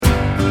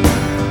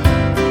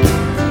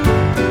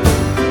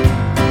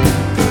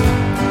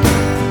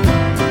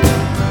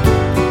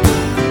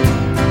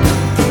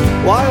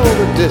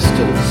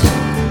distance.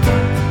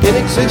 In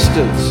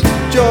existence,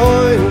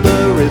 join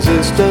the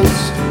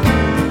resistance.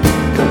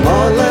 Come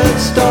on,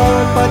 let's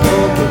start by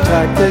talking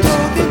tactics.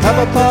 We'll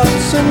have a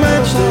pass and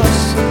match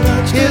this.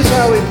 Here's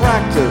how we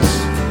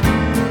practice.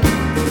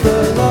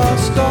 The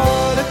lost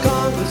art of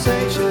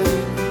conversation.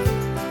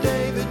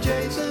 David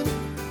Jason.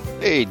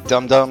 Hey,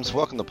 dum-dums.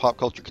 Welcome to Pop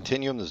Culture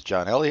Continuum. This is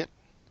John Elliott.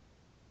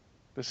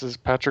 This is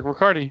Patrick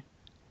Riccardi.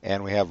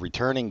 And we have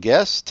returning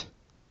guest.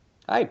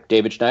 Hi,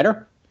 David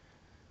Schneider.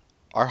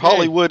 Our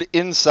Hollywood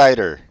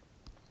insider.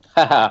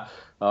 Oh,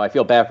 I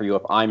feel bad for you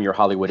if I'm your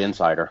Hollywood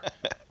insider.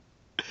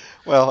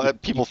 Well,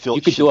 people feel...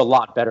 You could do a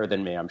lot better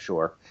than me, I'm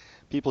sure.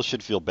 People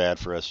should feel bad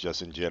for us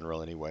just in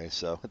general anyway,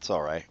 so it's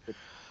all right. Good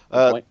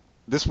point.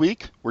 This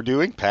week, we're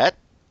doing, Pat?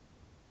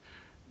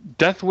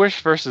 Death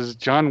Wish versus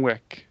John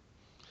Wick.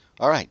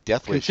 All right,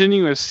 Death Wish.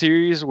 Continuing a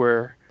series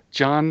where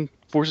John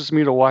forces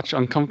me to watch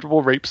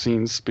uncomfortable rape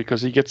scenes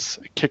because he gets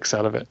kicks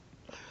out of it.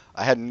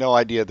 I had no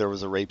idea there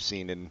was a rape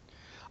scene in...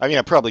 I mean,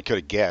 I probably could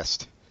have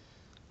guessed,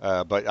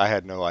 but I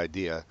had no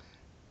idea.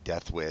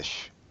 Death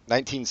Wish.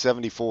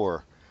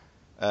 1974.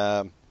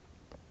 The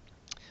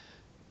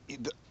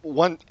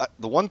one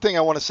thing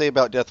I want to say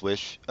about Death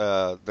Wish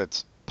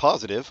that's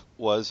positive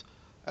was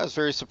I was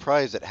very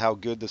surprised at how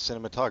good the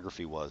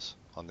cinematography was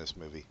on this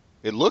movie.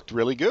 It looked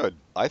really good,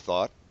 I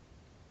thought.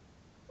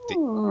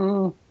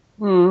 I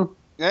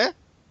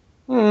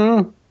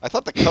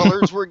thought the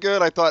colors were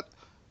good. I thought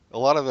a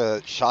lot of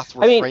the shots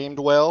were framed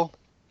well.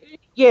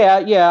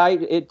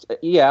 It's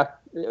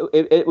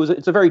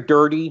a very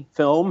dirty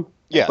film.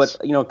 Yes.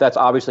 But that's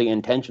obviously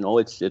intentional.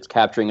 It's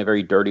capturing a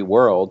very dirty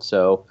world,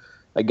 so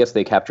I guess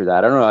they captured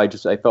that. I don't know.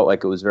 I felt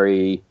like it was a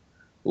little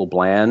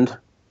bland.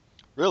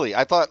 Really,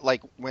 I thought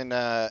like when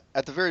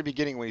at the very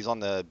beginning when he's on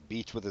the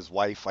beach with his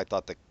wife, I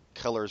thought the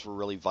colors were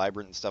really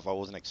vibrant and stuff. I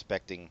was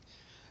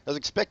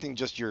expecting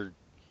just your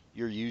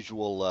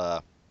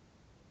usual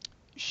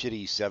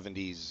shitty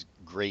 70s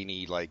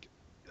grainy like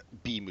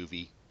B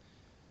movie.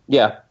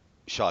 Yeah.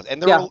 Shots,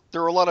 and there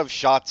were a lot of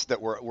shots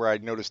that were where I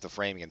noticed the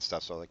framing and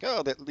stuff. So I was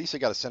like, at least I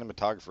got a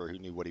cinematographer who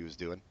knew what he was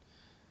doing.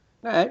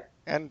 All right.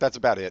 And that's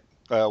about it.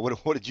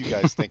 What did you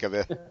guys think of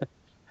it?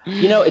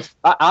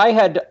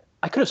 I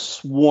could have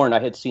sworn I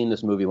had seen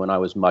this movie when I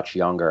was much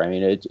younger. I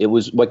mean, it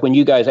was like when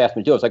you guys asked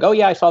me to do it, I was like, oh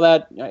yeah, I saw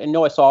that. I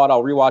know I saw it.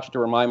 I'll rewatch it to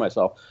remind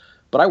myself.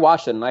 But I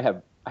watched it and I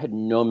had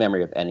no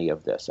memory of any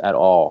of this at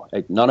all.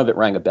 None of it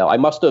rang a bell. I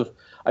must have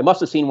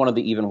seen one of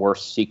the even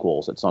worse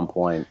sequels at some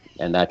point,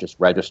 and that just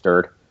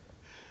registered.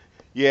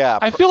 Yeah,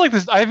 I feel like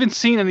this. I haven't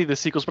seen any of the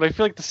sequels, but I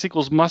feel like the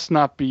sequels must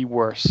not be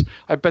worse.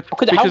 I bet. How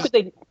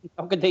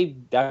could they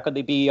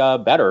be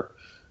better?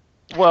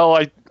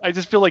 Well, I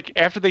just feel like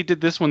after they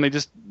did this one,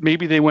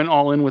 maybe they went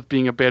all in with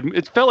being a bad.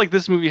 It felt like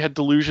this movie had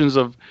delusions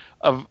of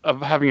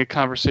having a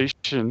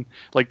conversation.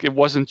 Like it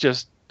wasn't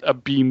just a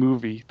B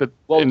movie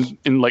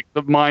in like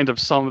the mind of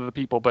some of the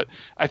people. But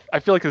I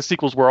feel like the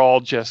sequels were all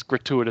just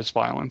gratuitous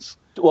violence.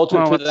 Well,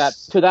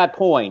 to that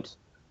point.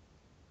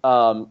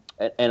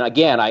 And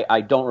again,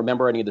 I don't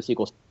remember any of the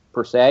sequels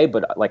per se,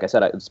 but like I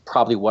said, it's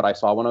probably what I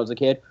saw when I was a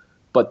kid.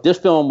 But this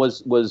film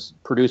was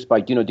produced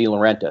by Dino De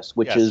Laurentiis,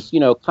 which is,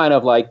 kind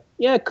of like,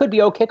 it could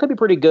be okay, it could be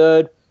pretty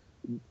good.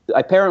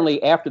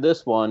 Apparently, after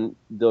this one,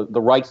 the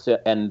rights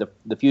and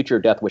the future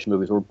Death Wish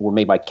movies were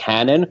made by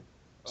Cannon.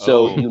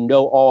 So,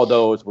 all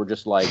those were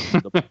just like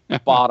the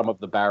bottom of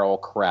the barrel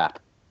crap.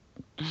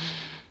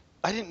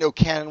 I didn't know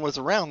Cannon was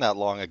around that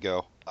long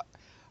ago.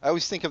 I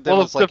always think of them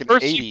as like in the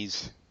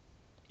 80s.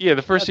 Yeah,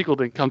 the first sequel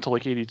didn't come till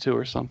like 82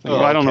 or something.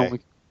 Oh, I don't know.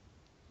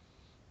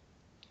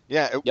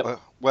 Yeah, it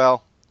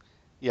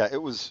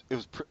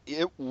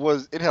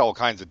had all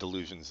kinds of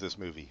delusions, this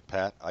movie,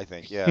 Pat, I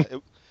think. Yeah.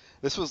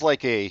 This was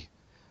like a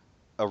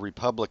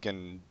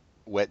Republican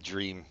wet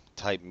dream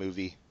type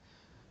movie.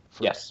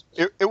 Yes.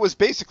 It was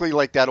basically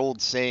like that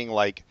old saying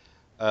like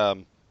a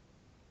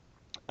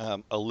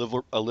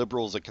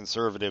liberal's a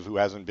conservative who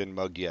hasn't been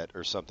mugged yet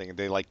or something. And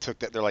they like took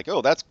that, they're like,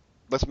 let's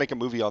make a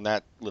movie on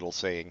that little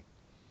saying.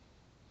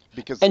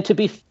 And to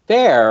be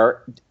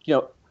fair,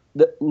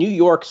 the New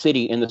York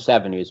City in the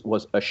 70s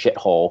was a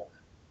shithole,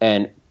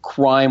 and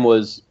crime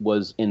was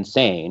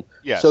insane.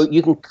 Yes. So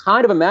you can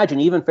kind of imagine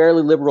even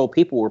fairly liberal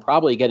people were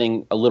probably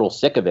getting a little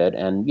sick of it.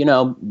 And,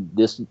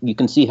 you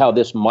can see how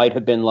this might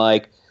have been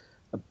like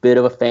a bit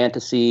of a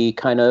fantasy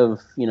kind of,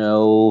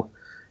 what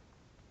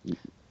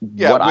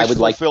I would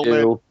like to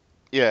do.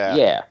 Yeah.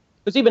 Yeah.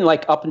 Because even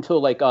like up until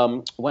like,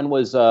 when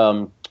was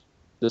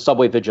the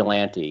Subway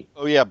Vigilante?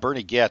 Oh yeah,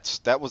 Bernie Getz.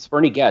 That was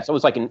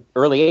like in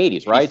early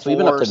 80s, right? So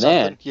even up to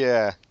then.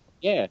 Yeah.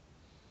 Yeah.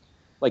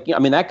 Like,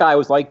 that guy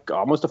was like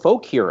almost a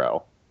folk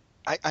hero.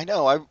 I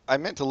know. I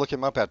meant to look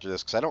him up after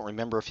this because I don't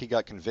remember if he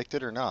got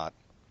convicted or not.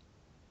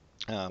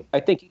 I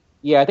think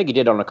he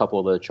did on a couple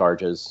of the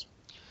charges.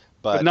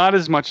 But not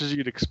as much as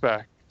you'd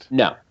expect.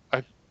 No.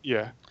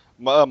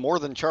 More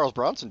than Charles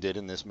Bronson did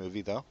in this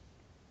movie, though.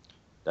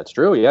 That's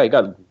true. Yeah,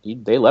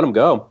 they let him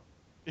go.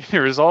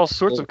 There is all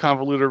sorts of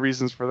convoluted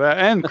reasons for that,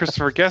 and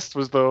Christopher Guest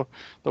was the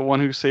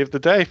one who saved the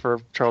day for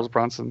Charles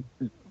Bronson.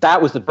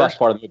 That was the best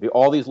part of the movie.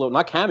 All these little,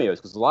 not cameos,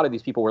 because a lot of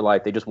these people were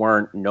like, they just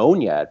weren't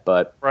known yet.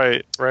 But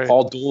right.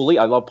 Paul Dooley,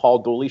 I love Paul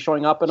Dooley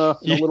showing up in a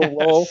little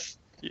role.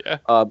 Yeah.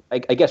 I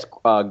guess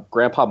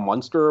Grandpa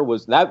Munster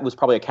was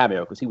probably a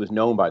cameo because he was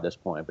known by this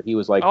point. But he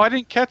was like, oh, I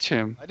didn't catch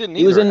him. I didn't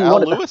either. He was in Al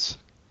one Lewis?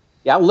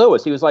 Yeah,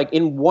 Lewis. He was like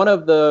in one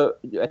of the,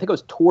 I think it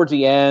was towards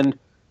the end.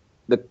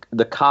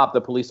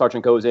 The police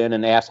sergeant goes in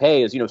and asks,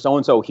 "Hey, is so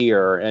and so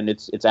here?" And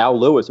it's Al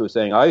Lewis who was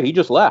saying, "Oh, he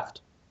just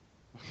left."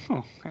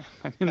 Oh,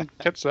 I didn't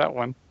catch that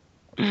one.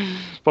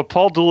 But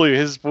Paul Dooley,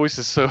 his voice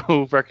is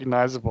so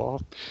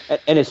recognizable,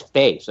 and his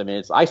face. I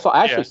mean, I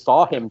actually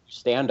saw him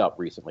stand up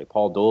recently.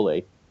 Paul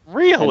Dooley.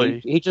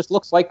 Really? He just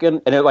looks like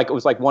it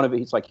was like one of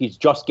he's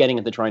just getting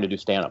into trying to do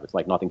stand up. It's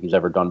like nothing he's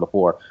ever done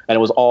before, and it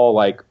was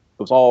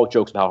all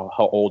jokes about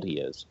how old he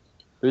is.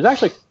 It was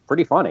actually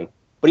pretty funny.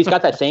 But he's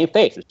got that same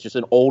face. It's just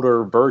an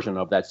older version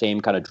of that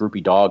same kind of droopy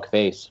dog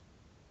face.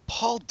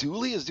 Paul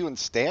Dooley is doing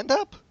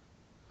stand-up?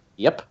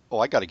 Yep. Oh,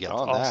 I got to get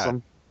on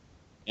awesome.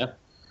 that.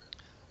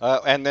 Yeah.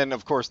 And then,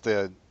 of course,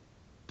 the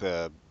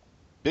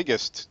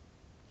biggest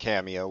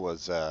cameo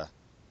was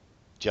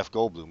Jeff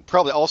Goldblum.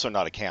 Probably also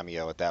not a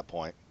cameo at that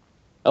point.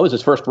 That was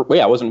his first.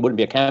 Yeah, wouldn't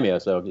be a cameo.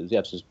 So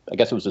I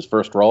guess it was his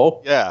first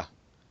role. Yeah.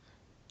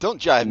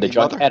 Don't jive me, the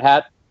Jughead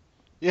hat.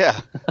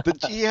 Yeah,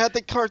 he had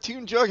the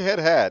cartoon Jughead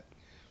hat.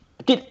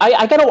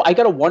 I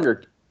gotta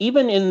wonder,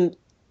 even in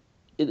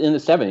the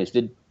 70s,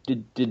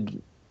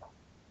 did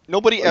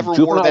nobody ever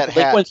wore that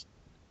hat?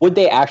 Would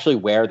they actually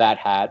wear that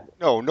hat?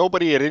 No,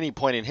 nobody at any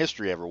point in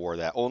history ever wore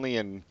that. Only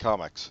in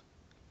comics.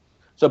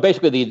 So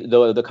basically,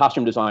 the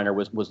costume designer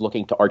was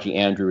looking to Archie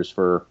Andrews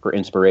for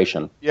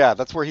inspiration. Yeah,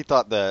 that's where he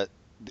thought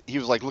he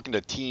was like looking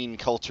to teen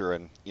culture,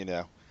 and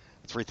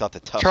that's where he thought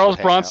the tough. Charles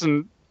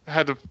Bronson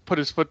had to put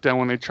his foot down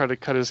when they tried to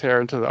cut his hair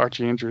into the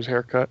Archie Andrews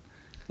haircut.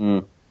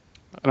 Mm.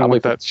 I don't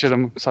want that shit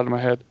inside of my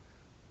head.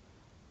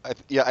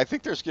 I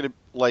think there's going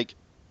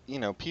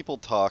to, people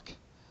talk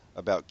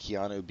about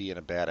Keanu being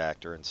a bad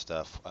actor and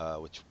stuff,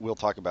 which we'll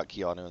talk about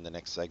Keanu in the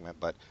next segment,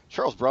 but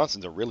Charles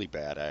Bronson's a really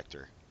bad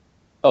actor.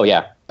 Oh,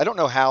 yeah. I don't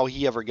know how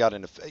he ever got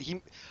into...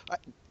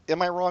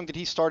 Am I wrong? Did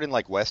he start in,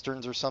 like,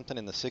 Westerns or something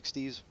in the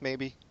 60s,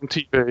 maybe? On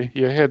TV.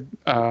 Yeah, he had,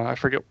 I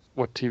forget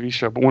what TV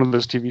show, but one of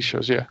those TV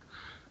shows, yeah.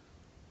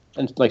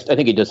 And, I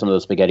think he did some of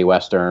those spaghetti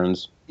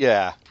Westerns.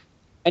 Yeah.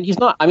 And he's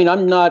not... I mean,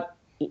 I'm not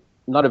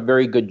a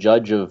very good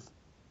judge of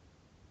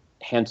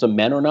handsome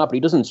men or not, but he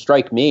doesn't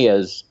strike me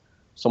as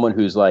someone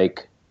who's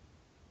like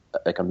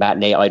a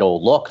matinee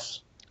idol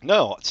looks.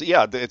 No, so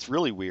yeah, it's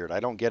really weird. I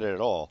don't get it at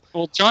all.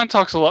 Well, John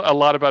talks a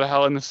lot about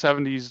how in the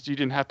 70s you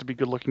didn't have to be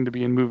good looking to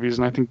be in movies,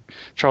 and I think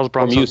Charles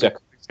Bronson is an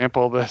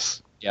example of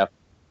this. Yeah.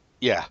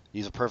 Yeah,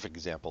 he's a perfect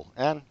example.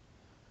 And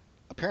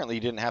apparently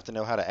he didn't have to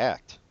know how to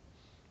act.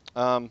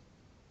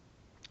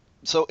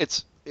 So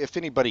if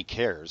anybody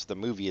cares, the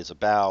movie is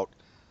about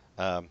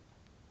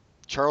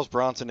Charles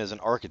Bronson is an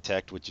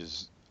architect, which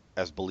is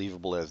as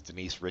believable as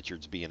Denise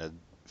Richards being a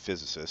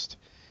physicist.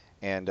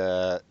 And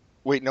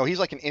wait, no, he's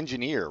like an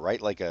engineer,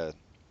 right?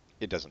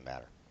 It doesn't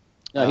matter.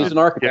 No, he's an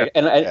architect,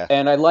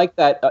 and I like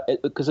that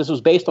because this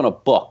was based on a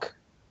book,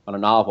 on a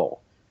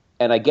novel,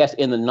 and I guess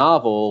in the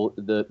novel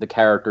the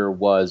character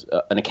was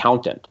an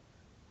accountant,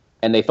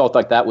 and they felt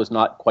like that was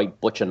not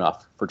quite butch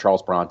enough for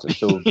Charles Bronson,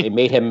 so they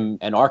made him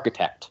an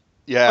architect.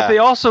 Yeah, but they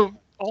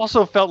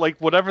also felt like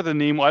whatever the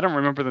name, I don't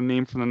remember the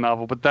name from the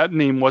novel, but that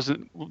name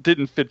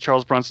didn't fit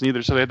Charles Bronson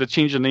either, so they had to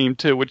change the name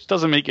too, which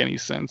doesn't make any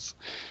sense.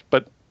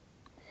 But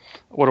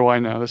what do I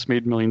know? This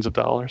made millions of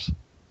dollars.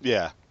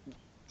 Yeah,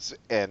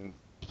 and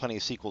plenty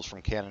of sequels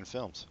from Canon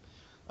Films.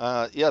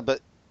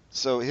 But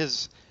so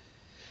he's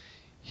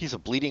a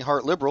bleeding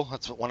heart liberal.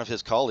 That's what one of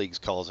his colleagues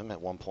calls him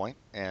at one point.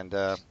 And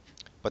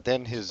but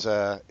then his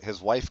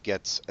wife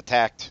gets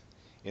attacked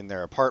in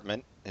their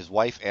apartment. His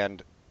wife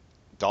and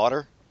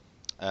daughter.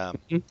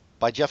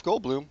 By Jeff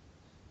Goldblum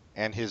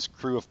and his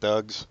crew of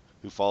thugs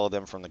who follow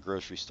them from the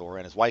grocery store,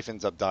 and his wife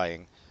ends up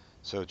dying.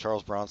 So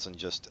Charles Bronson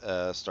just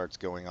starts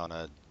going on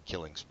a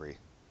killing spree.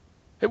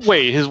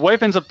 Wait, his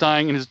wife ends up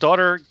dying, and his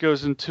daughter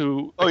goes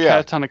into a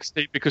catatonic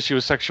state because she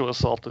was sexually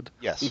assaulted.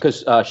 Yes,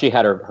 because she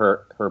had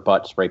her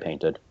butt spray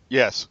painted.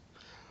 Yes,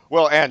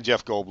 well, and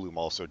Jeff Goldblum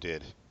also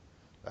did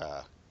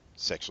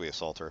sexually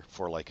assault her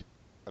for like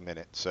a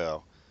minute.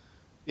 So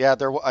yeah,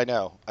 I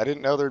know. I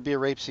didn't know there'd be a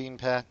rape scene,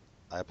 Pat.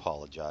 I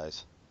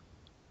apologize.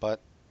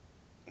 But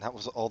that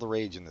was all the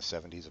rage in the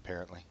 70s,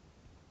 apparently.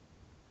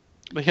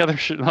 The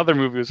other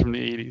movie was from the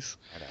 80s.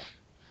 I know.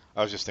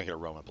 I was just thinking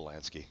of Roman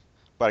Polanski.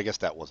 But I guess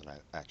that wasn't an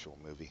actual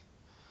movie.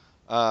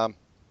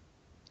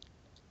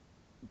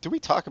 Did we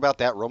talk about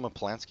that Roman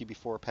Polanski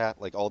before, Pat?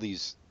 Like all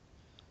these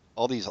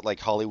like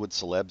Hollywood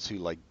celebs who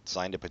like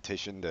signed a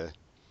petition to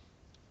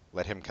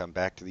let him come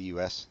back to the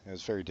U.S. It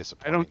was very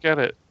disappointing. I don't get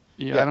it.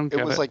 Yeah, I don't get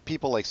it. It was like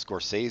people like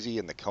Scorsese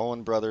and the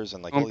Coen brothers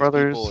and like all these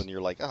people, and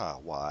you're like,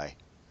 why?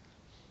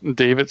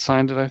 David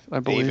signed it, I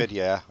believe. David,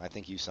 yeah. I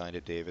think you signed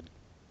it, David.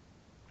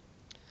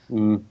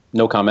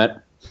 No comment.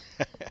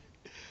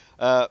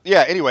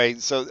 Anyway,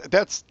 so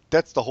that's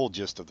the whole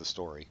gist of the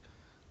story.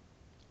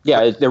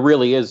 Yeah, there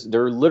really is.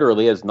 There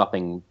literally is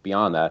nothing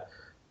beyond that.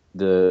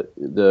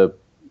 The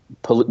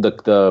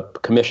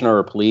commissioner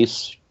of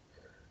police,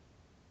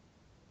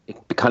 it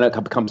kind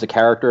of becomes a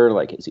character.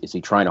 Like, is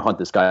he trying to hunt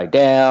this guy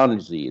down?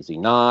 Is he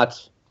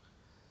not?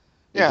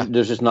 Yeah.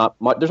 There's just not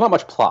much. There's not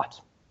much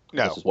plot.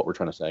 No. This is what we're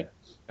trying to say.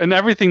 And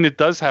everything that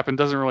does happen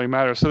doesn't really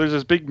matter. So there's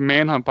this big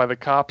manhunt by the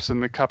cops,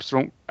 and the cops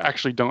don't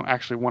actually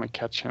want to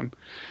catch him.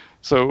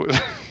 So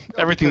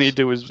everything they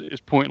do is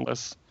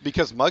pointless.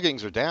 Because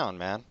muggings are down,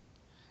 man.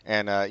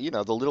 And,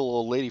 the little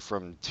old lady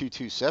from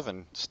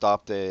 227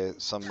 stopped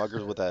some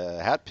muggers with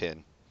a hat pin.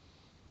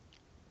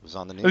 It was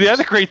on the news. The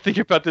other great thing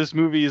about this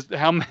movie is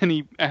how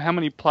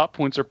many plot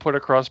points are put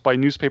across by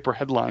newspaper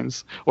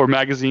headlines or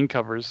magazine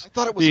covers. I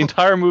thought it was the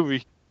entire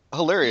movie.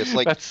 Hilarious.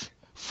 Like, That's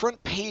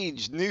front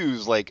page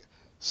news, like,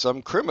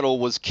 some criminal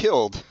was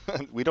killed.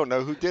 We don't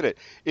know who did it.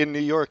 In New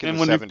York in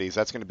the 70s.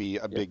 That's going to be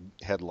a big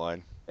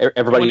headline.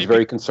 Everybody's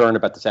very concerned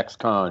about this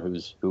ex-con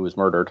who was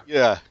murdered.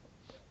 Yeah.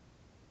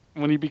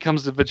 When he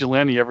becomes the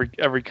vigilante,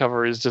 every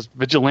cover is just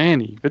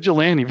vigilante,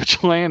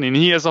 and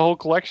he has a whole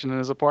collection in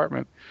his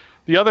apartment.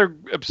 The other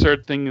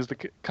absurd thing is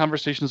the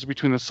conversations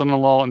between the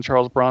son-in-law and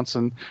Charles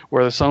Bronson,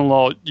 where the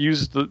son-in-law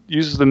uses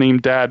the name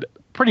Dad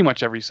pretty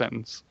much every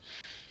sentence.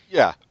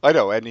 Yeah, I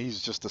know, and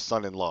he's just a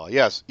son-in-law.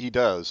 Yes, he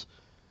does.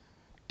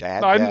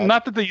 Dad.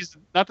 Not that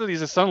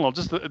he's a son-in-law.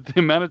 Just the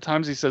amount of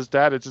times he says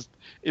Dad,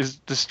 is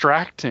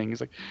distracting. He's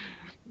like,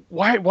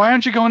 why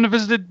aren't you going to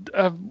visit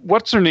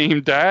what's her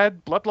name,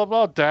 Dad? Blah blah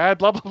blah, Dad.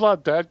 Blah blah blah,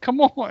 Dad. Come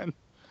on.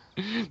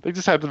 They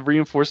just had to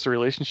reinforce the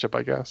relationship,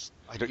 I guess.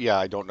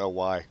 I don't know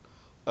why.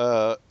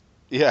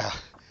 Yeah,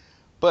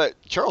 but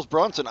Charles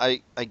Bronson,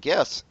 I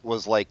guess,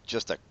 was like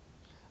just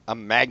a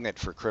magnet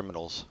for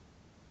criminals,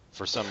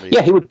 for some reason.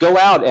 Yeah, he would go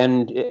out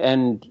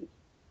and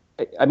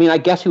I mean, I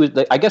guess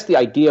the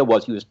idea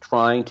was he was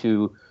trying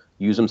to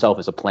use himself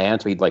as a plan,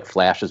 so he'd like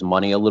flash his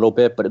money a little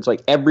bit. But it's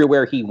like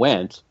everywhere he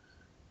went,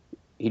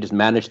 he just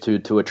managed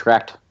to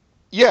attract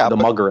the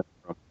mugger.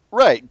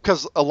 Right,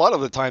 because a lot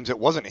of the times it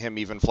wasn't him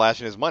even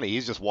flashing his money.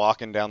 He's just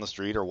walking down the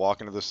street or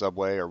walking to the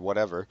subway or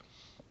whatever.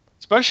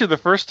 Especially the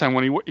first time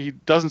when he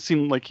doesn't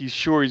seem like he's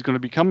sure he's going to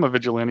become a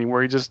vigilante,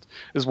 where he just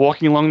is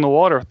walking along the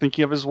water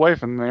thinking of his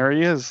wife, and there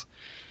he is.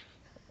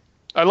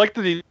 I like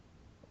the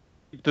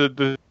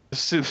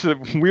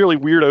really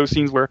weirdo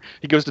scenes where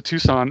he goes to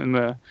Tucson and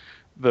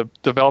the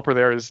developer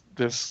there is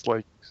this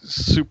like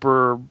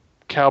super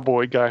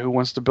cowboy guy who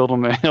wants to build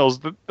on the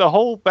hills.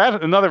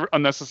 Another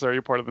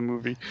unnecessary part of the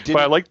movie. But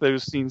I like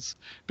those scenes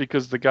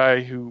because the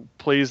guy who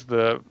plays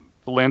the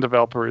land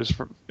developer is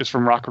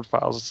from Rockford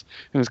Files,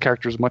 and his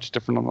character is much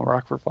different on the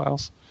Rockford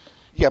Files.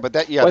 Yeah, but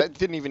that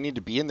didn't even need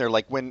to be in there.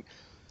 Like when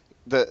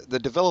the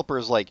developer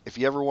is like, if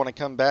you ever want to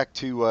come back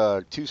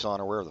to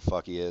Tucson or wherever the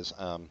fuck he is,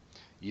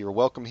 you're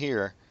welcome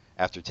here.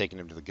 After taking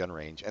him to the gun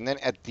range, and then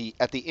at the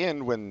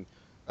end when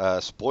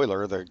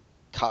spoiler, the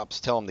cops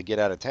tell him to get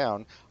out of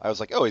town, I was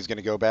like, oh, he's going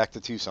to go back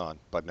to Tucson,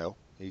 but no,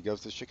 he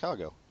goes to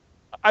Chicago.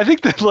 I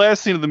think the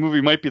last scene of the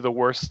movie might be the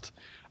worst.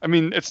 I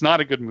mean, it's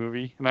not a good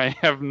movie, and I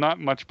have not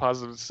much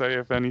positive to say,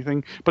 if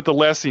anything. But the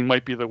last scene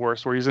might be the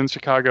worst, where he's in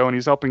Chicago and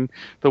he's helping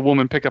the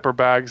woman pick up her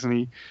bags,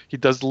 and he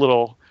does the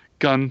little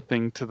gun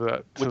thing to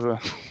the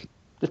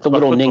just a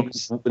little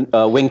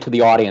wink to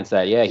the audience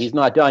that he's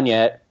not done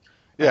yet.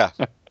 Yeah.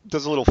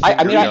 Does a little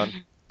finger gun.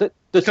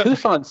 The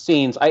Tucson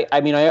scenes,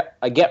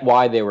 I get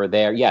why they were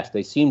there. Yes,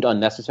 they seemed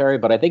unnecessary,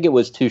 but I think it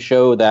was to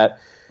show that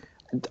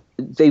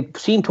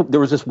there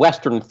was this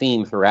Western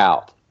theme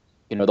throughout.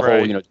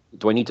 Whole,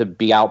 do I need to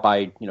be out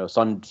by,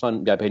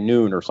 by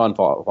noon or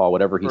sunfall,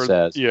 whatever he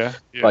says. Yeah.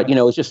 But,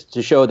 it's just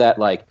to show that,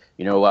 like,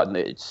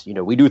 it's,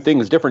 we do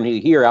things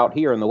differently out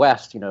here in the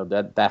West,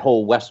 that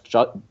whole West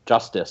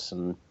justice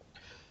and...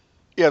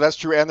 Yeah, that's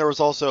true. And that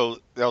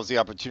was the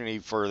opportunity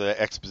for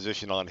the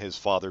exposition on his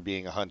father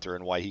being a hunter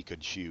and why he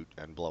could shoot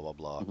and blah, blah,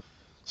 blah.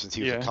 Since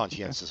he was a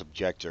conscientious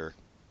objector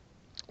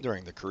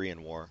during the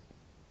Korean War.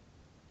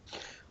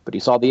 But he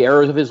saw the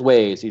errors of his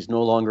ways. He's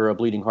no longer a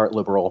bleeding heart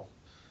liberal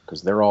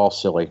because they're all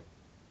silly.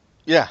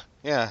 Yeah.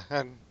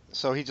 And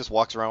so he just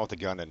walks around with a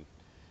gun and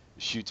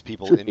shoots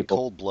people in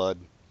cold blood.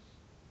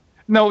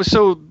 No,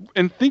 so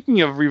in thinking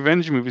of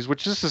revenge movies,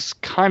 which this is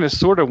kind of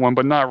sort of one,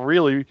 but not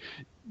really...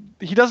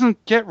 He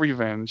doesn't get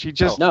revenge. He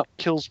just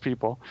kills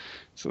people.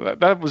 So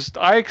that was,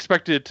 I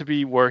expected it to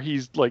be where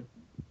he's like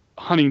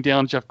hunting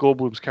down Jeff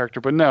Goldblum's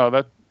character, but no,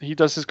 that he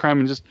does his crime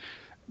and just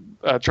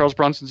Charles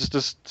Bronson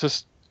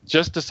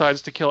just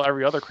decides to kill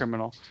every other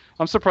criminal.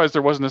 I'm surprised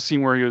there wasn't a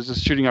scene where he was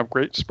just shooting up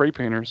great spray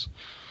painters.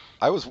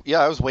 I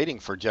was waiting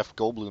for Jeff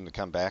Goldblum to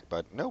come back,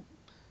 but nope.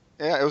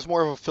 Yeah, it was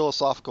more of a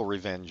philosophical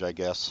revenge, I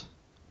guess.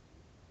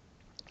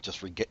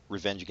 Just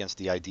revenge against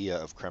the idea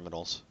of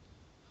criminals.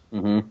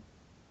 Mm-hmm.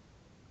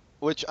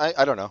 Which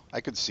I don't know.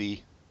 I could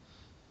see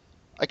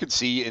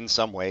in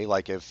some way,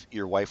 like if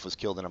your wife was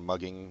killed in a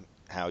mugging,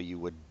 how you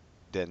would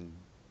then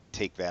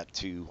take that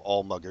to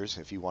all muggers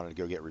if you wanted to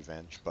go get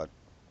revenge. But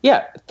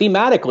yeah,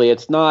 thematically,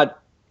 it's not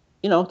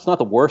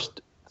the worst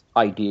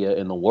idea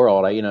in the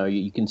world.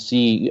 You can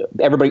see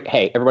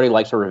everybody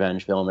likes a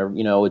revenge film.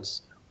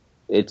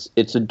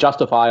 it's a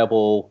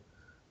justifiable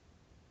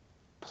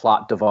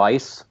plot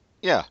device.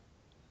 Yeah.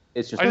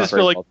 It's just I not just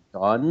very feel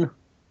well done.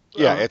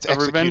 Yeah, it's a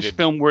revenge executed.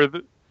 film where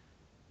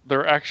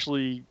they're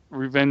actually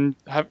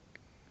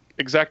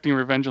exacting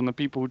revenge on the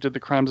people who did the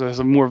crimes that has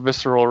a more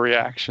visceral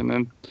reaction.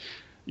 And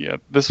yeah,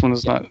 this one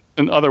is not,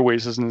 in other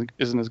ways, isn't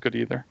as good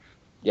either.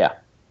 Yeah.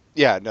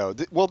 Yeah, no.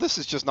 Well, this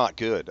is just not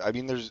good. I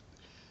mean,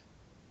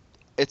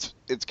 it's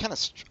kind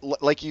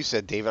of like you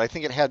said, David. I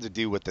think it had to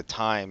do with the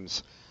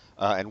times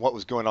and what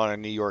was going on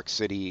in New York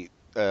City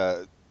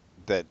that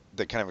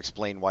kind of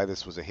explained why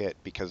this was a hit,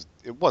 because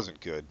it wasn't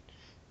good.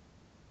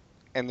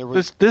 And there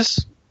was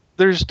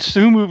there's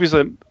two movies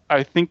that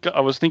I think I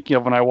was thinking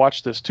of when I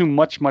watched this. Two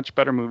much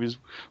better movies.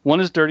 One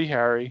is Dirty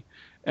Harry,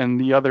 and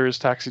the other is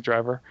Taxi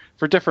Driver,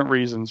 for different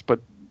reasons, but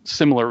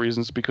similar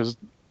reasons, because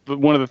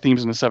one of the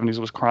themes in the 70s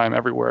was crime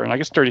everywhere. And I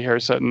guess Dirty Harry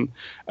is set in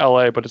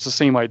L.A., but it's the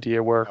same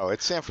idea where... Oh,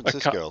 it's San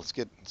Francisco. Let's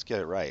get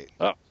it right.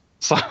 Oh,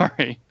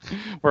 sorry.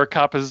 Where a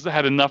cop has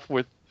had enough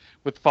with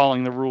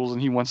following the rules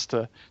and he wants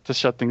to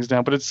shut things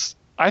down. But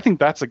I think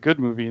that's a good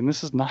movie, and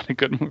this is not a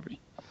good movie.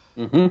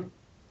 Mm-hmm.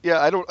 Yeah,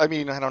 I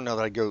don't know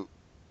that I go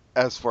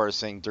as far as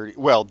saying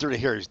Dirty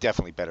Harry is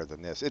definitely better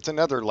than this. It's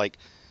another, like,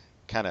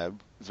 kind of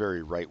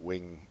very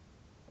right-wing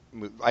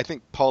movie. I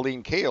think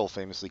Pauline Kael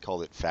famously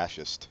called it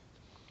fascist.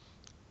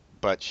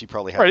 But she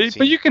probably hasn't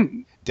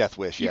seen Death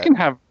Wish yet.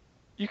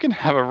 You can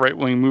have a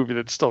right-wing movie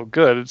that's still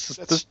good. It's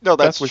just, that's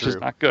Death Wish true. is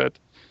not good.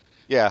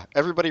 Yeah,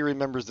 everybody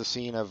remembers the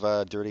scene of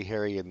Dirty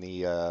Harry in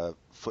the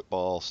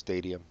football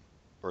stadium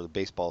or the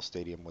baseball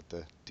stadium with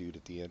the dude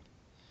at the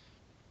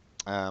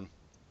end.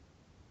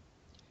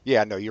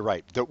 Yeah, no, you're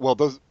right.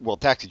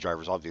 Taxi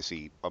Driver is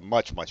obviously a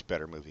much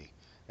better movie,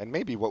 and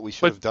maybe what we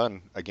should have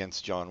done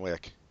against John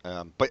Wick.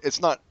 But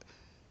it's not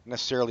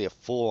necessarily a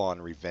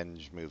full-on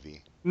revenge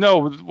movie.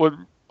 No,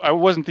 I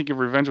wasn't thinking of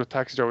revenge with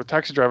Taxi Driver. With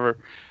Taxi Driver,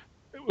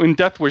 in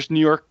Death Wish, New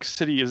York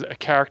City is a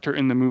character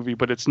in the movie,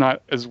 but it's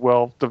not as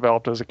well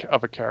developed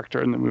of a character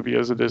in the movie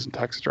as it is in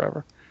Taxi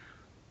Driver.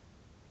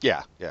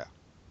 Yeah.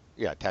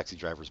 Taxi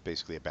Driver is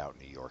basically about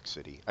New York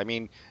City. I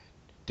mean,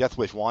 Death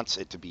Wish wants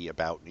it to be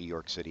about New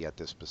York City at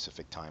this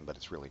specific time, but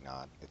it's really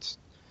not.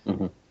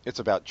 It's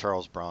about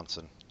Charles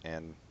Bronson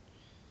and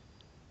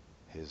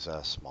his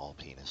small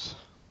penis,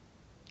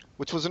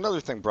 which was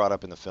another thing brought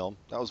up in the film.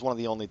 That was one of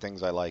the only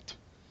things I liked,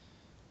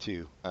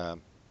 too.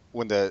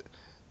 When the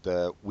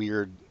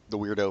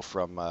weirdo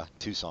from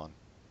Tucson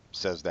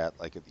says that,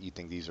 like, you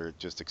think these are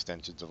just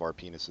extensions of our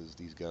penises,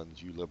 these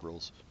guns, you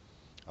liberals.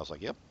 I was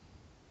like, yep,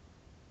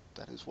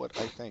 that is what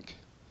I think.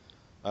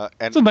 And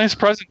it's a nice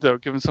present, though,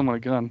 giving someone a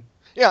gun.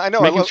 Yeah, I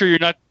know.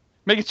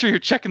 Making sure you're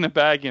checking the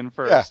bag in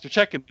first. Yeah. You're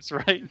checking this,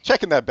 right?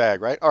 Checking that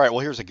bag, right? All right.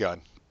 Well, here's a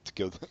gun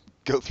to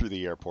go through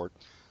the airport.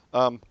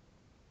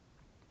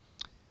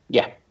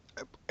 Yeah.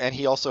 And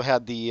he also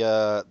had the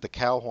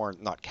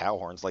not cow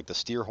horns, like the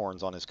steer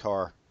horns on his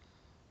car.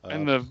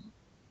 And the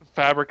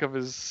fabric of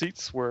his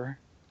seats were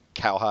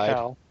cowhide.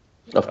 Cow.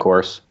 Of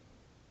course.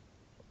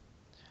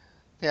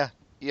 Yeah,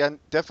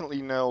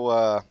 definitely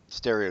no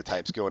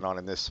stereotypes going on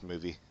in this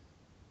movie.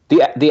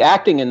 The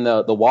acting in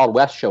the Wild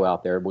West show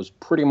out there was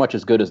pretty much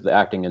as good as the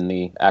acting in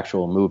the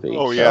actual movie.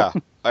 Oh, yeah,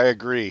 I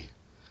agree.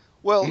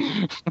 Well,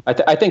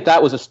 I think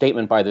that was a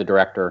statement by the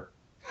director.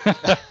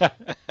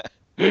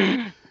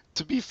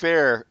 To be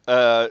fair,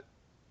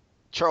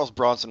 Charles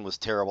Bronson was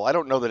terrible. I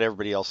don't know that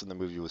everybody else in the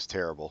movie was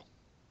terrible.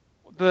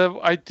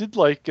 I did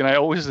like, and I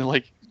always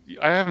like,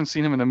 I haven't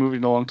seen him in a movie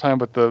in a long time,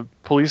 but the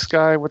police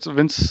guy,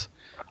 Vince?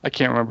 I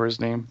can't remember his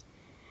name.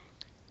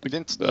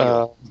 Vince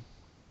Neil.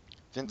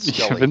 Vince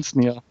Scully. Yeah, Vince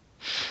Neil.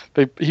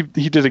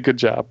 He did a good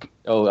job.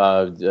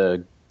 Oh,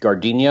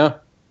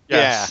 Gardenia?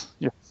 Yes.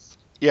 Yeah. Yes.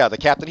 Yeah, the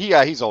captain.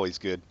 He's always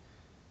good.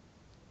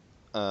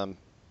 Yeah,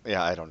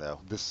 I don't know.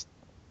 This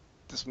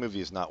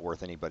movie is not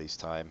worth anybody's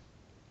time.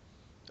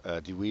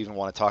 Do we even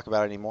want to talk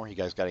about it anymore? You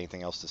guys got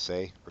anything else to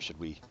say, or should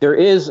we? There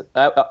is,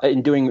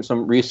 in doing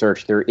some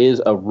research, there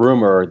is a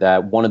rumor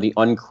that one of the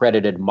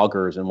uncredited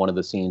muggers in one of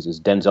the scenes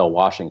is Denzel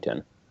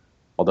Washington,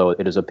 although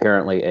it is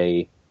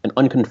apparently an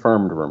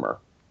unconfirmed rumor.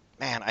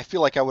 Man, I feel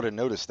like I would have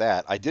noticed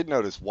that. I did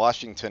notice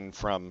Washington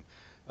from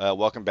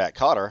Welcome Back,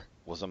 Kotter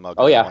was a mugger.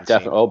 Oh yeah,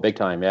 definitely. Oh, big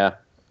time, yeah.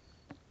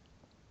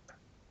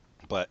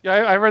 But yeah,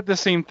 I read the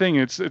same thing.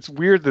 It's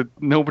weird that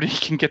nobody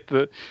can get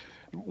the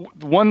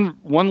one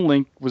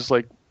link was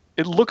like,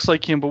 it looks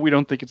like him, but we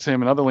don't think it's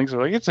him. And other links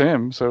are like, it's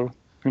him. So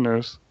who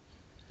knows?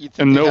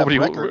 And nobody,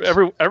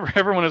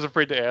 everyone is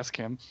afraid to ask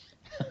him.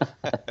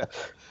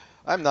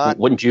 I'm not.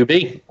 Wouldn't you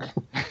be?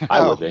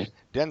 I would be.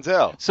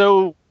 Denzel.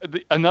 So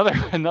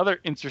another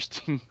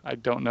interesting, I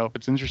don't know if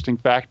it's interesting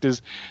fact,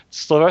 is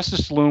Sylvester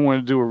Stallone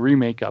wanted to do a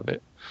remake of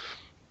it,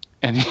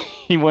 and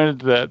he wanted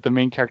the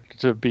main character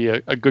to be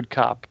a good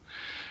cop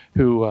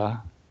who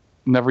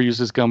never used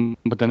his gun,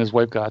 but then his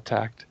wife got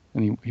attacked,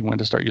 and he wanted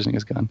to start using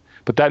his gun.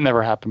 But that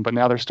never happened. But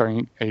now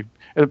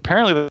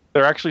apparently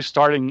they're actually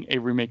starting a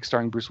remake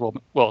starring Bruce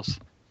Willis.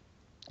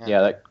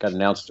 Yeah, that got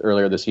announced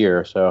earlier this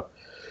year. So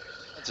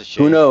that's a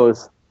shame. Who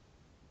knows?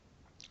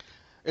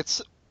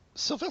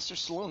 Sylvester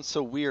Stallone's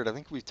so weird. I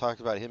think we've talked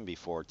about him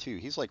before too.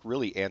 He's like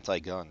really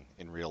anti-gun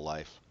in real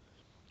life.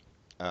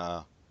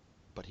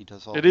 But he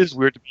does all It these... is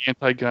weird to be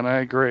anti-gun. I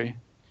agree.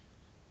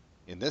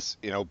 In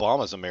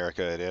Obama's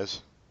America, it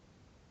is.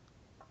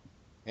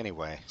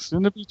 Anyway.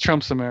 Soon to be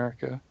Trump's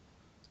America.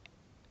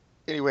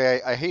 Anyway,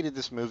 I hated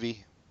this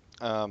movie.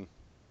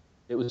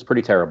 It was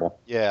pretty terrible.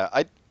 Yeah,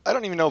 I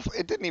don't even know if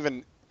it didn't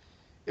even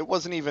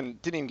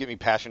get me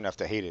passionate enough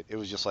to hate it. It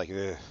was just like,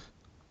 ugh,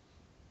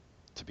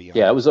 to be honest.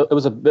 Yeah, it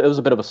was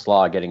a bit of a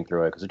slog getting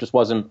through it because it just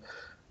wasn't.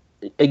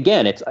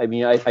 Again,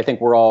 I think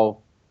we're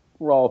all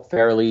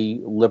fairly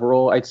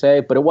liberal, I'd say,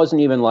 but it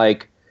wasn't even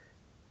like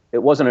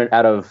it wasn't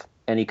out of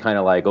any kind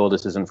of like, oh,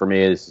 this isn't for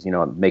me. It's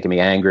making me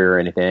angry or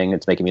anything.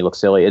 It's making me look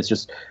silly. It's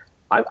just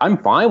I'm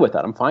fine with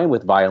that. I'm fine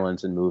with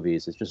violence in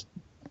movies. It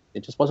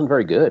just wasn't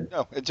very good.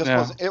 No, it just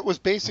wasn't. It was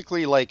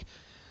basically like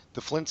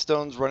the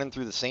Flintstones running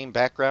through the same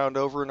background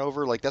over and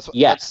over. Like that's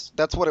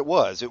what it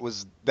was. It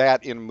was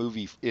that in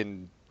movie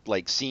in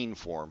like scene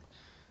form.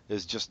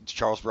 Is just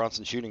Charles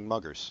Bronson shooting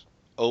muggers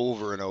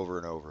over and over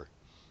and over.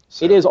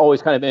 So, it is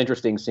always kind of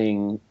interesting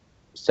seeing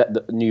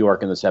New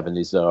York in the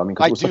 70s, though. I mean,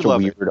 because it was such a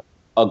weird,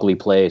 ugly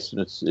place.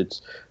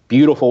 It's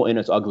beautiful in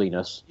its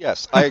ugliness.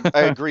 Yes, I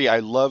agree. I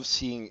love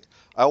seeing.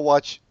 I'll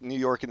watch New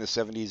York in the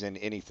 70s in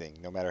anything,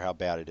 no matter how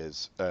bad it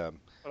is. But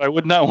I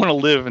would not want to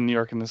live in New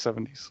York in the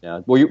 70s.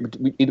 Yeah.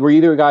 Were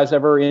either guys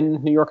ever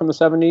in New York in the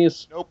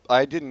 70s? Nope,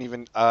 I didn't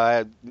even.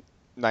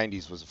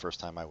 90s was the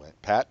first time I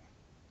went. Pat?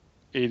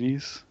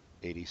 80s.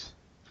 80s.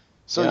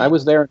 So yeah, I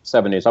was there in the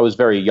 70s. I was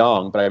very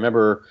young, but I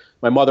remember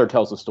my mother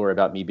tells a story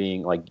about me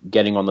being like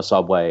getting on the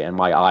subway and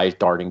my eyes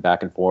darting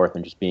back and forth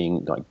and just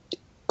being like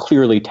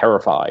clearly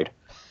terrified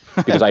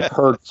because I'd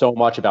heard so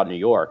much about New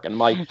York. And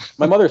my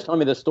mother's telling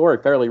me this story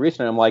fairly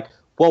recently. I'm like,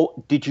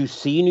 well, did you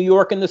see New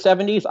York in the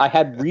 70s? I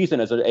had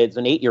reason as an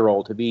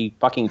 8-year-old to be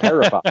fucking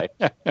terrified.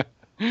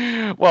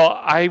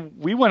 Well,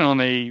 we went on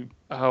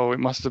it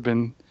must have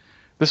been,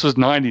 this was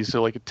 90s,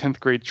 so like a 10th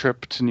grade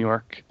trip to New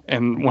York,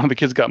 and one of the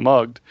kids got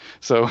mugged,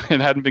 so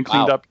it hadn't been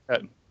cleaned up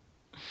yet.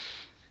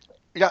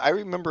 Yeah, I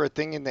remember a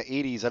thing in the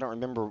 80s. I don't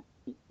remember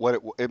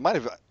what I might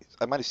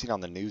have seen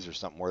on the news or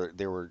something where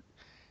they were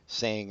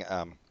saying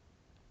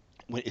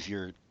if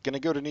you're going to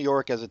go to New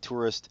York as a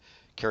tourist,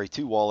 carry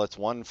 2 wallets,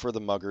 one for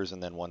the muggers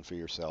and then one for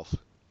yourself.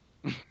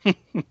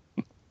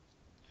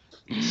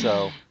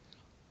 So,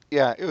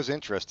 yeah, it was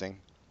interesting.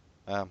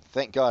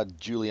 Thank God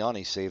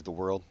Giuliani saved the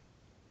world.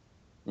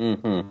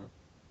 Mm-hmm.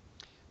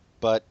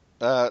 But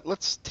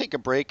let's take a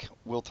break.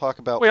 We'll talk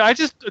about... Wait,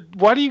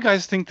 why do you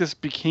guys think this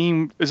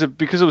became... Is it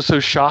because it was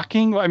so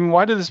shocking? I mean,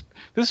 why did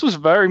this was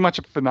very much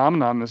a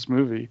phenomenon, this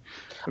movie.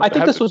 I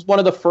think this was one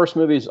of the first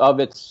movies of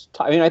its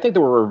time. I mean, I think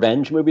there were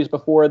revenge movies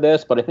before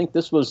this, but I think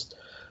this was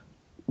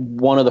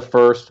one of the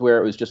first where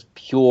it was just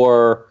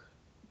pure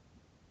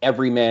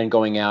every man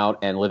going out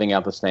and living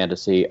out this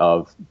fantasy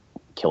of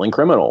killing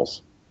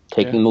criminals,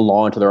 taking the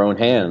law into their own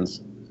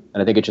hands.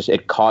 And I think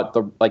it caught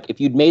the, like, if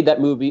you'd made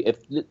that movie, if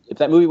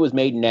that movie was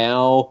made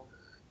now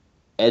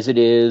as it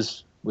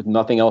is with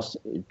nothing else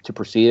to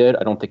precede it,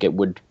 I don't think it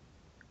would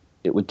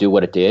do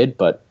what it did,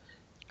 but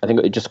I think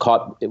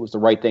it was the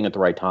right thing at the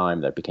right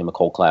time that became a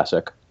cult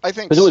classic. I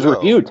think because it was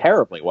reviewed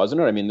terribly,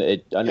 wasn't it? I mean,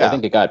 I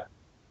think it got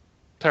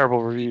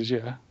terrible reviews,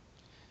 yeah.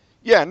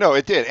 Yeah, no,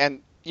 it did.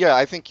 And yeah,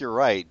 I think you're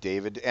right,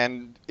 David.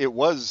 And it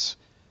was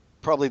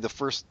probably the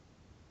first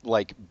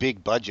like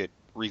big budget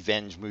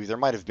revenge movie. There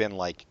might have been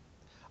like,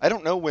 I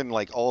don't know when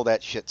like all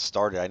that shit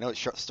started. I know it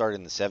started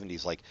in the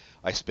 70s, like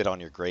I Spit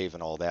on Your Grave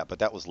and all that, but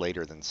that was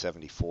later than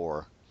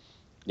 74.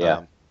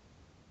 Yeah.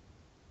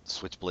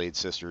 Switchblade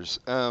Sisters.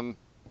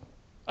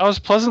 I was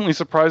pleasantly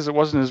surprised it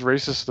wasn't as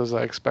racist as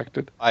I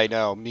expected. I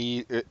know,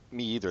 me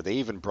either. They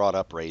even brought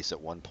up race at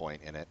one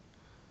point in it.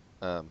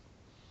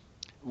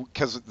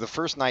 Because the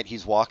first night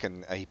he's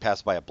walking, he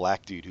passed by a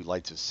black dude who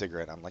lights his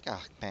cigarette. I'm like,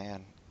 oh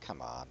man,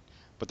 come on.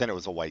 But then it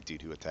was a white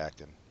dude who attacked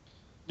him.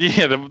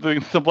 Yeah,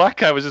 the black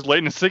guy was just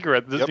lighting a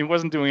cigarette. He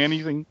wasn't doing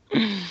anything.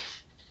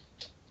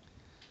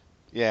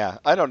 Yeah,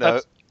 I don't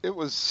know. It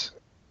was,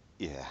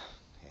 yeah.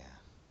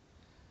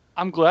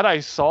 I'm glad I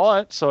saw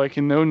it, so I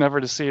can know never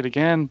to see it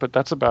again. But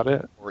that's about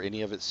it. Or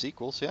any of its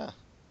sequels, yeah.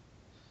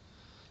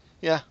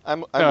 Yeah,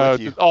 I'm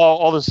with you.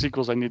 All the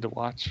sequels I need to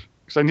watch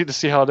because I need to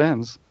see how it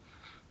ends.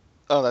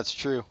 Oh, that's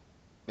true.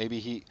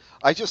 Maybe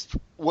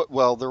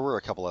well, there were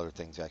a couple other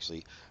things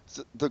actually.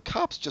 The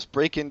cops just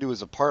break into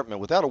his apartment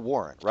without a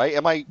warrant, right?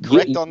 Am I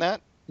correct on that?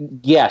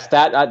 Yes,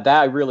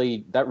 that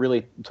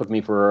really took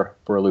me for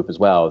a loop as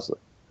well.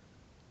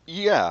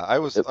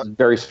 It was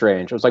very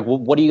strange. I was like, well,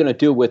 what are you going to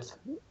do with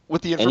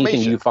the information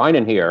anything you find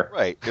in here?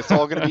 Right. It's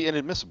all going to be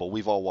inadmissible.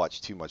 We've all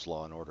watched too much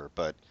Law and Order,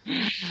 but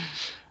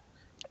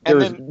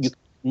there's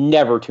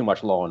never too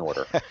much Law and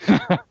Order.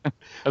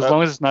 As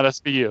long as it's not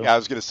SVU. Yeah, I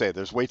was going to say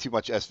there's way too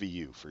much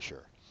SVU for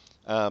sure.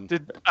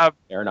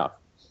 Fair enough.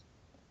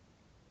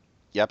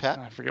 Yeah, Pat?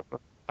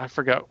 I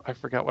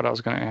forgot what I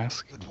was going to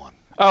ask. Good one.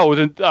 Oh,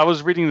 I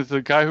was reading that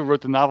the guy who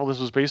wrote the novel this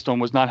was based on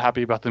was not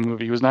happy about the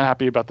movie. He was not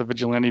happy about the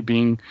vigilante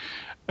being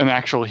an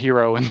actual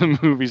hero in the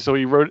movie. So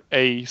he wrote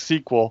a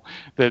sequel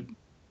that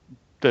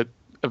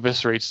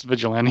eviscerates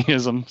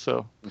vigilantism.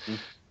 So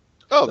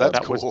Oh, that's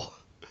that was- cool.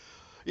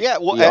 Yeah,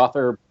 well, The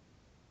author,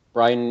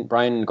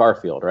 Brian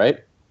Garfield, right?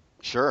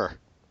 sure.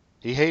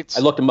 He hates.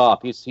 I looked him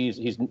up.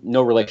 He's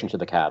no relation to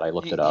the cat. I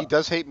looked he, it up. he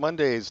does hate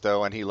Mondays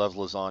though, and he loves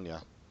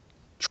lasagna.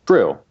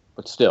 True,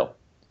 but still,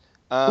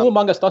 who Um,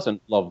 among us doesn't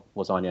love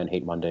lasagna and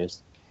hate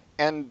Mondays?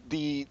 and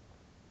we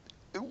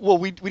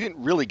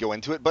didn't really go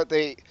into it, but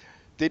they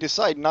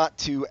decide not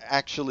to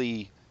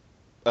actually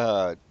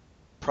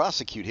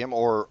prosecute him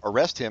or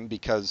arrest him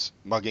because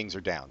muggings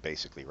are down,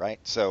 basically, right?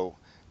 So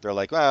they're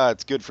like,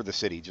 it's good for the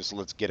city. Just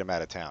let's get him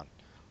out of town.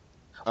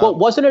 Well,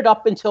 wasn't it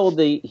up until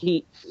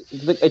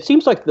it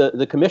seems like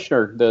the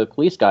commissioner, the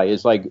police guy,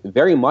 is like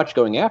very much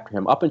going after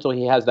him up until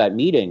he has that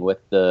meeting with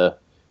the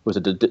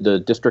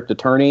district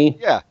attorney?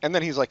 Yeah, and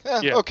then he's like,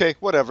 Yeah. okay,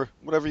 whatever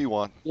you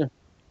want.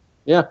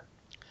 Yeah.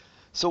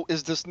 So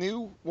is this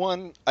new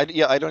one? I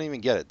don't even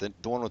get it.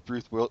 The one with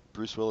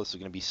Bruce Willis is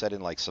going to be set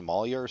in like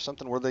Somalia or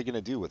something. What are they going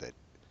to do with it?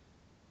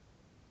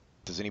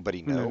 Does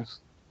anybody Who know? knows?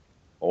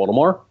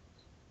 Baltimore?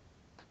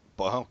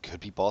 Well, could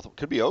be Baltimore.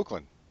 Could be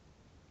Oakland.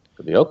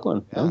 Could be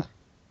Oakland. Yeah. Yeah.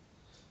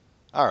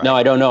 All right. No,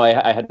 I don't know.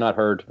 I had not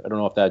heard. I don't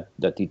know if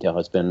that detail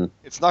has been.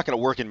 It's not going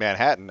to work in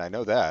Manhattan. I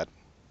know that.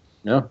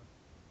 No.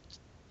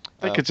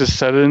 They could just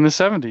set it in the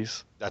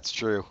 70s. That's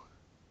true.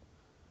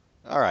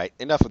 All right.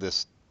 Enough of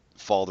this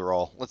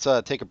falderall. Let's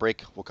take a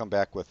break. We'll come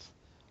back with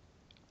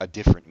a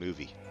different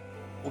movie.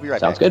 We'll be right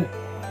Sounds back.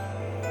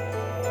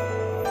 good.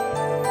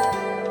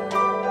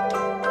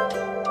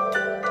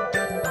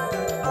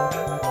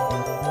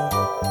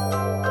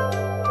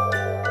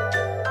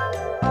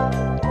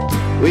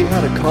 We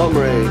had a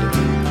comrade,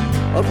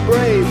 a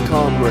brave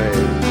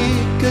comrade. He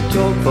could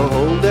talk for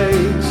whole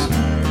days.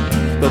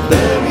 But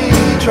then he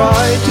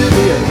tried to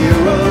be a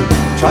hero.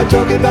 Tried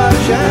talking about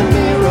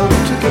Shamiro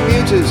to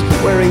commuters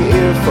wearing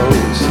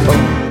earphones. Oh,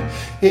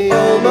 he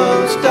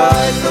almost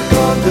died for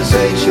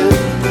conversation.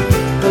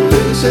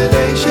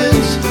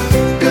 Hallucinations,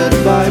 good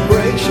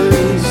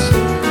vibrations.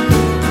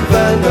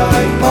 Van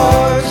Dyke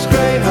Park's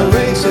Greyhound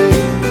racing,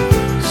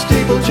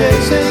 steeple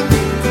chasing.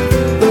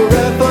 The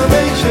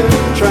Reformation,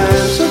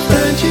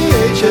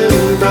 transubstantiation,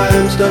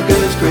 Bram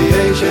Stoker's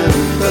creation,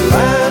 the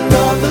land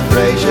of the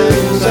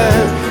Thracians,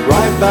 and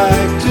right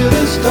back to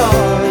the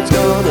start. It's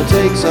gonna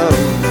take some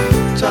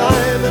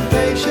time and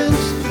patience,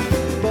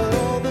 but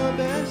all the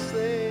best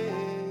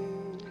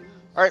things.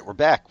 All right, we're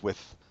back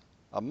with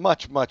a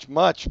much, much,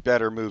 much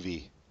better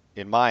movie,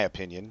 in my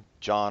opinion.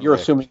 John You're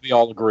Wick. assuming we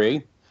all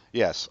agree.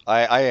 Yes,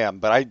 I am,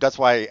 but that's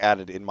why I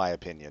added in my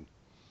opinion.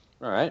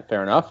 All right,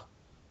 fair enough.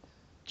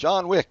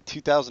 John Wick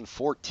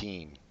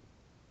 2014.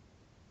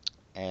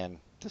 And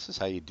this is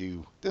how you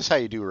do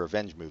a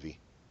revenge movie.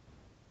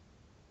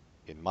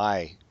 In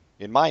my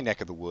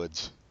neck of the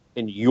woods.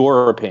 In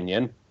your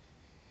opinion.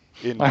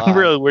 I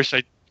really wish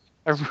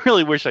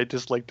I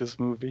disliked this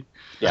movie.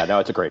 Yeah, no,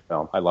 it's a great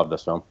film. I love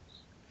this film.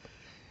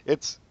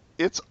 It's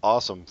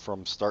awesome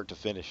from start to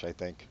finish, I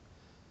think.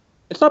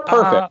 It's not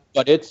perfect,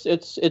 but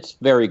it's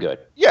very good.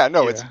 Yeah,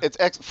 no, Yeah.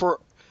 it's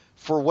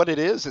for what it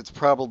is, it's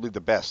probably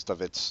the best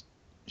of its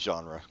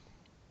genre.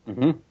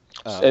 Hmm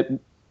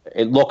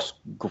It looks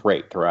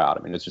great throughout.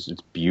 I mean, it's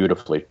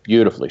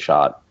beautifully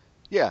shot.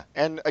 Yeah,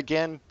 and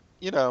again,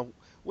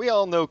 we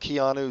all know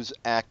Keanu's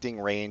acting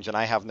range, and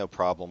I have no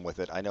problem with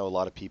it. I know a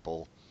lot of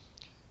people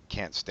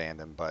can't stand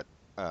him, but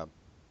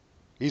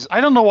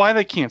I don't know why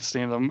they can't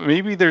stand him.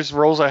 Maybe there's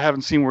roles I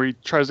haven't seen where he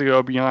tries to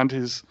go beyond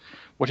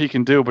what he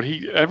can do, but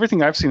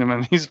everything I've seen him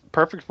in, he's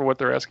perfect for what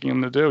they're asking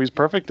him to do. He's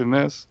perfect in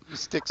this. he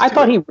sticks I to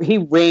thought it. he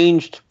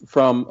ranged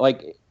from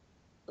like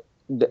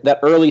that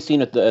early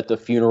scene at the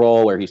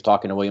funeral where he's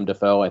talking to William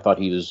Dafoe. I thought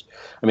he was.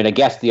 I mean, I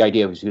guess the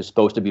idea was he was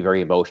supposed to be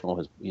very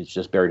emotional. He's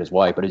just buried his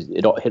wife, but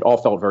it all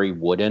felt very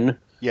wooden.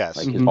 Yes.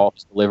 Like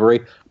his delivery.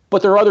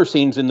 But there are other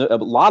scenes a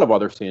lot of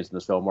other scenes in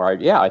this film where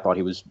I thought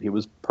he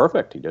was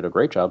perfect. He did a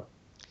great job.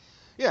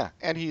 Yeah,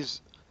 and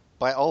he's,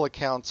 by all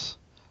accounts,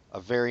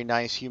 a very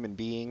nice human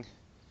being,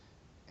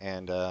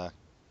 and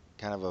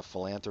kind of a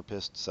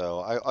philanthropist. So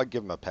I'll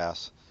give him a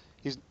pass.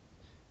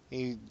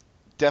 He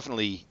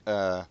definitely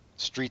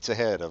streets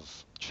ahead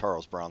of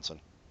Charles Bronson.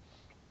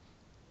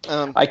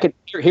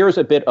 Here's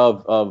a bit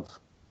of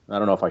I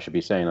don't know if I should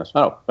be saying this.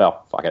 Oh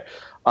well, fuck it.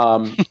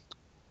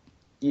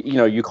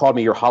 You called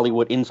me your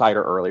Hollywood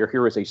insider earlier.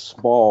 Here is a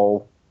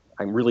small.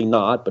 I'm really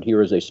not, but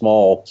here is a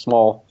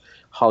small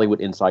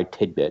Hollywood inside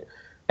tidbit.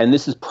 And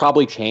this has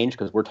probably changed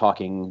because we're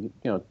talking,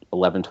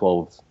 11,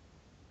 12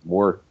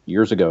 more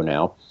years ago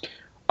now.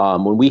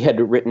 When we had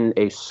written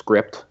a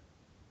script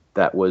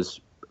that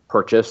was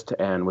purchased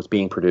and was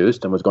being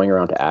produced and was going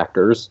around to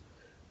actors,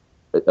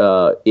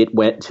 it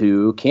went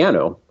to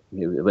Keanu.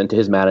 It went to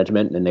his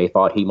management, and they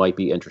thought he might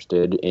be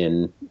interested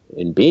in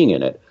being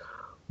in it.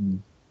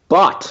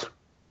 But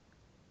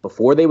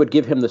before they would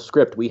give him the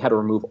script, we had to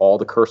remove all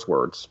the curse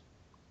words.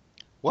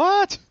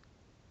 What?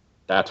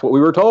 That's what we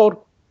were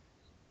told.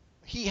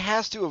 He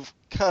has to have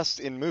cussed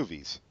in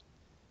movies.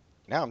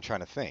 Now I'm trying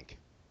to think.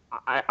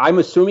 I'm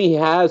assuming he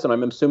has, and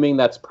I'm assuming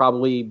that's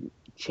probably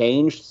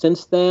changed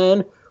since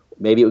then.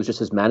 Maybe it was just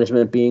his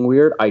management being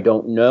weird. I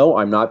don't know.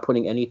 I'm not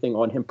putting anything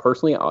on him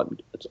personally.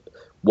 It's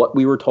what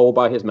we were told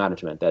by his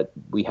management, that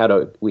we had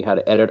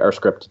to edit our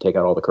script to take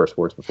out all the curse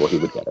words before he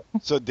would get it.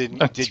 So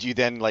did you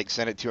then like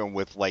send it to him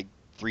with like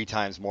 3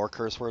 times more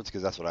curse words?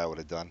 Because that's what I would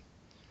have done.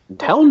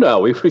 Hell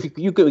no. Can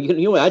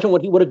you imagine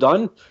what he would have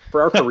done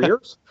for our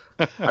careers?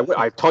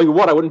 I tell you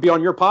what, I wouldn't be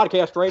on your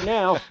podcast right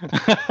now.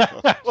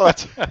 Well,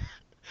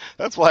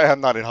 that's why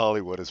I'm not in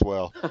Hollywood as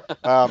well.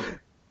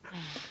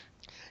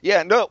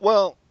 Yeah, no,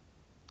 well,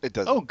 it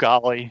doesn't. Oh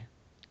golly.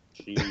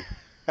 Gee.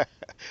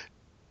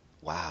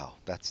 Wow,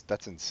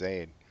 that's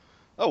insane.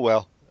 Oh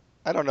well,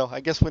 I don't know.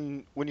 I guess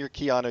when you're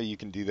Keanu, you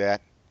can do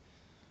that.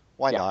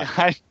 Why not?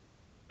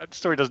 That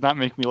story does not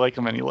make me like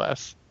him any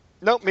less.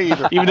 Nope, me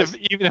either. Even if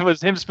it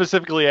was him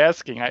specifically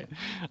asking,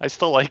 I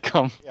still like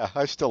him. Yeah,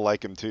 I still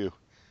like him too.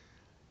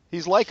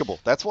 He's likable.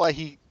 That's why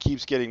he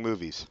keeps getting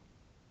movies.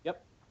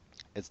 Yep.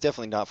 It's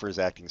definitely not for his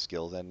acting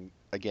skills, and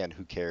again,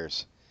 who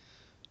cares?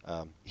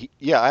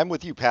 Yeah, I'm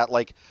with you, Pat.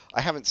 Like,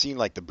 I haven't seen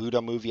like the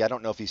Buddha movie. I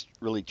don't know if he's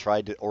really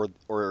tried to,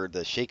 or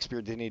the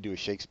Shakespeare. Didn't he do a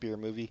Shakespeare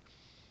movie?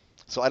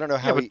 So I don't know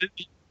how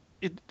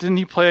didn't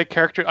he play a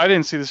character? I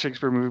didn't see the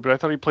Shakespeare movie, but I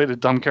thought he played a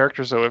dumb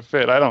character, so it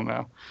fit. I don't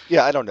know.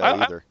 Yeah, I don't know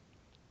either.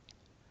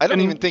 I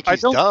don't even think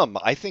he's dumb.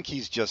 I think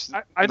he's just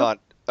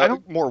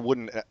more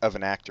wooden of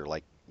an actor,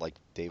 like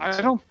Davidson.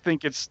 I don't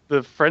think it's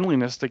the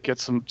friendliness that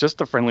gets him. Just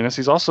the friendliness.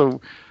 He's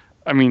also,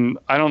 I mean,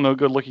 I don't know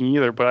good looking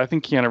either, but I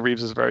think Keanu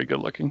Reeves is very good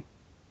looking.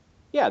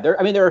 Yeah,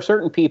 there are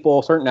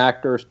certain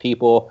actors,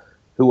 people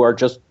who are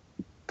just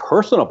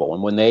personable,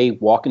 and when they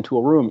walk into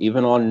a room,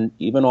 even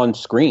on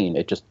screen,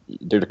 they're just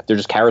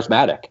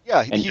charismatic.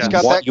 Yeah, and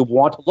you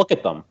want to look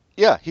at them.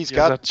 Yeah, he's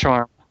got that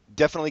charm.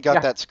 Definitely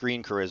got that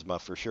screen charisma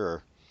for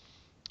sure.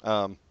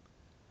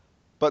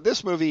 But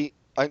this movie,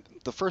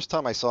 the first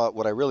time I saw it,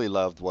 what I really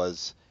loved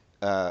was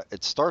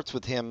it starts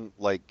with him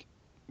like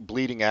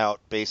bleeding out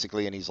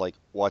basically, and he's like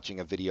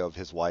watching a video of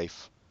his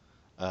wife,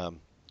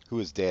 who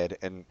is dead,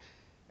 and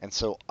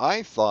so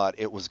I thought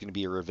it was going to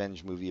be a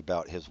revenge movie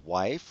about his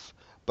wife,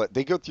 but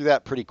they go through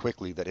that pretty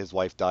quickly, that his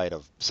wife died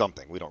of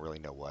something. We don't really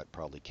know what,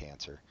 probably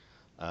cancer.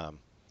 And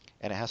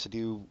it has to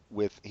do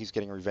with he's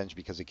getting revenge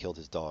because he killed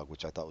his dog,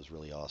 which I thought was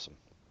really awesome.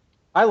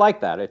 I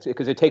like that. It's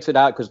because it takes it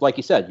out, because like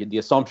you said, the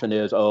assumption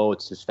is,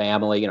 it's his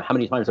family. How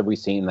many times have we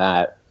seen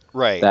that?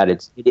 Right. That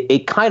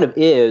it kind of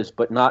is,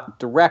 but not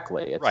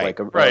directly. It's right. like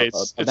a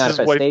it's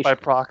manifestation. his wife by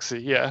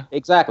proxy, yeah.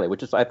 Exactly,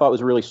 which I thought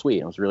was really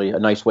sweet. It was really a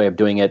nice way of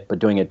doing it, but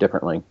doing it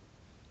differently.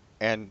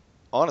 And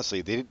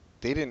honestly, they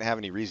didn't have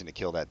any reason to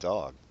kill that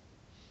dog.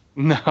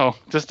 No,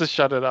 just to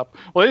shut it up.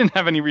 Well, they didn't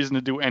have any reason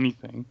to do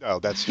anything. Oh,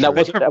 that's true.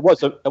 That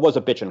was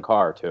a bitchin'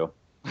 car too.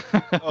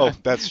 Oh,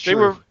 that's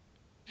true.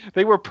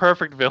 They were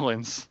perfect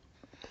villains.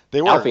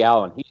 They were. Alfie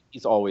Allen,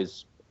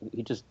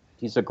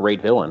 he's a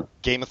great villain.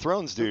 Game of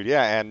Thrones dude,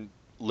 yeah, and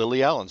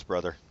Lily Allen's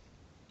brother.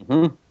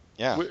 Mm-hmm.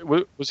 Yeah.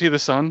 Was he the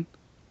son?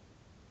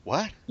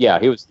 What? Yeah,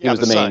 he was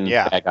the main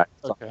bad guy.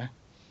 Okay.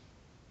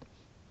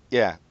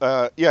 Yeah.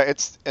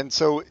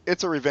 So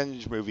it's a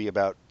revenge movie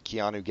about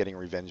Keanu getting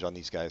revenge on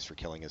these guys for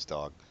killing his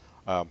dog.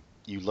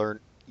 You learn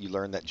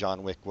that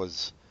John Wick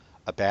was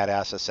a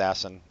badass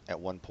assassin at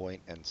one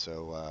point, and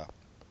so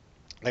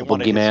they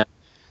wanted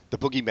the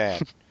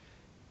boogeyman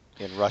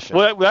in Russian.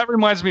 Well, that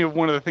reminds me of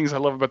one of the things I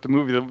love about the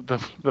movie,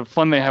 the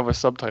fun they have with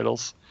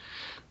subtitles.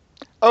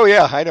 Oh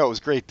yeah, I know, it was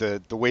great.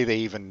 The way they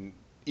even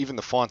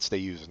the fonts they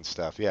use and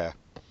stuff. Yeah.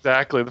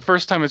 Exactly. The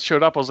first time it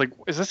showed up, I was like,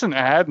 "Is this an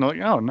ad?" And I'm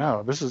like, "Oh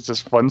no, this is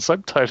just fun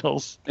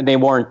subtitles." And they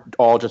weren't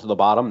all just at the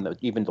bottom.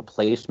 Even the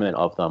placement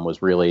of them was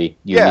really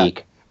unique.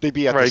 Yeah. They'd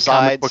be at the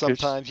side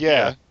sometimes.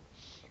 Yeah.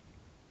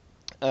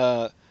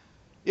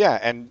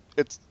 And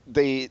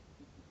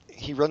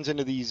he runs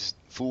into these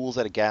fools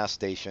at a gas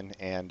station,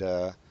 and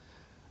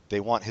they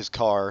want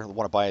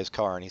to buy his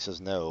car, and he says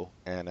no,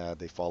 and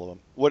they follow him.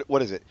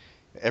 What is it?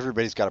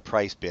 Everybody's got a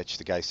price, bitch,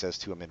 the guy says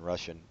to him in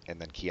Russian, and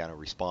then Keanu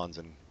responds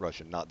in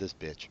Russian, not this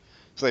bitch.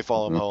 So they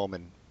follow him home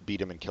and beat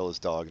him and kill his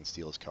dog and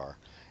steal his car.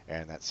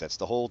 And that sets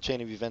the whole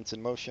chain of events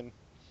in motion.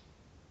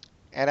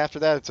 And after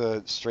that, it's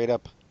a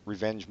straight-up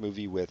revenge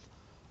movie with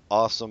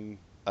awesome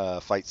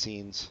fight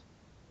scenes.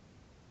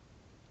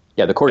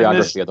 Yeah, the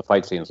choreography of the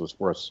fight scenes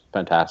was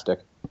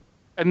fantastic.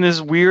 And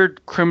this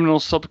weird criminal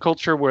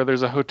subculture where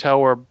there's a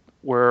hotel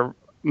where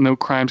no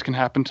crimes can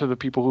happen to the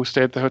people who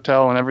stay at the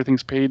hotel, and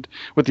everything's paid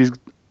with these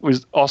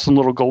awesome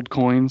little gold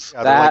coins.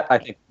 Yeah, that, I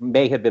think,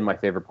 may have been my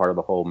favorite part of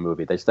the whole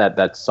movie. There's that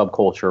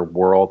subculture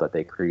world that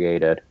they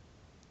created.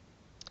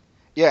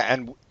 Yeah,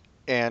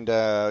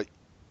 and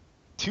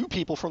 2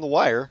 people from The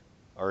Wire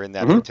are in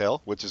that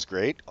hotel, which is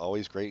great.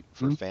 Always great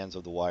for fans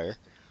of The Wire.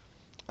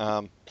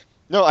 No,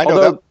 I know.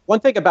 Although,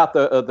 one thing about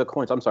the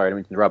coins, I'm sorry, I didn't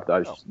mean to interrupt.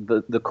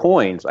 The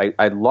coins,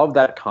 I love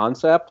that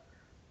concept,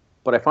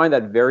 but I find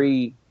that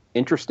very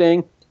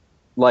interesting.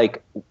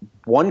 Like,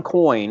 1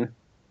 coin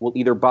will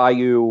either buy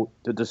you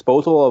the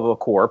disposal of a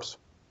corpse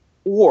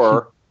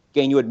or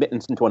gain you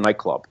admittance into a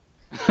nightclub.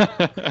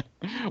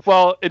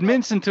 Well,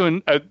 admits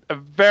into a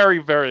very,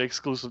 very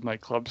exclusive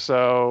nightclub,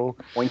 so...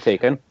 Point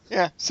taken.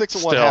 Yeah, 6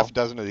 of one, Still. half a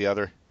dozen of the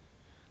other.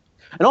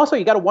 And also,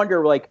 you got to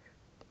wonder, like,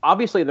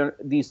 obviously,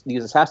 these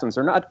assassins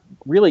are not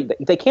really.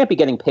 They can't be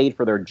getting paid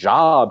for their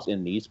jobs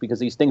in these because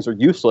these things are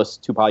useless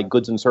to buy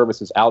goods and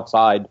services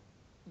outside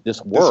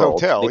this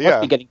world. hotel, they yeah.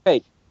 must be getting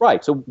paid,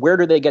 right? So where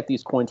do they get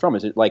these coins from?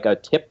 Is it like a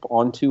tip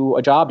onto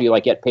a job? Do you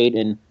like get paid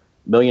in $1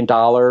 million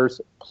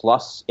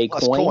plus a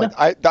Plus coin?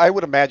 I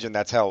would imagine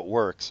that's how it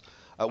works.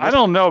 I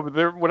don't know, but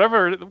they're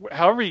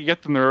however you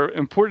get them, they're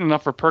important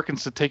enough for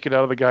Perkins to take it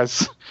out of the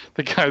guy's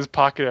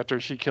pocket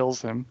after she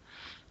kills him.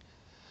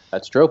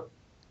 That's true.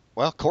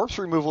 Well, corpse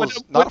removal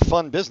is not a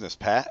fun business,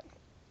 Pat.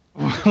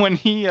 When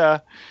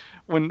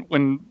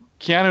when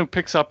Keanu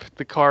picks up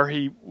the car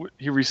he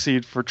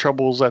received for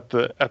troubles at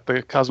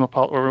the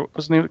Cosmopolitan, or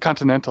what's the name,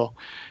 Continental,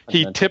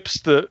 he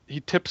tips the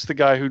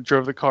guy who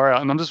drove the car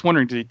out, and I'm just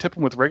wondering, did he tip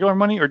him with regular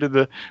money or did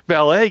the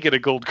valet get a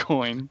gold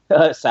coin?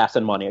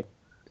 Assassin money.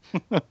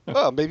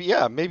 Well,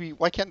 maybe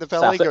why can't the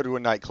valet go to a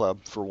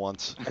nightclub for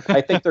once? I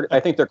think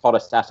they're called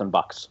assassin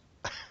bucks.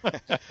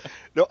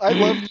 No,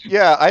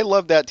 I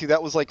love that too.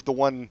 That was like the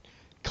one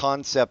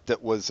concept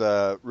that was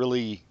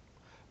really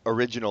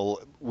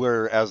original,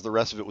 whereas the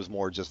rest of it was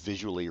more just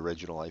visually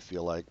original, I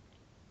feel like.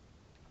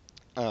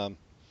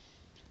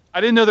 I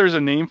didn't know there was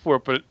a name for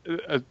it, but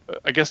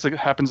I guess it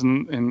happens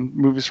in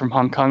movies from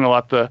Hong Kong a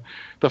lot. The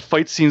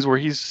fight scenes where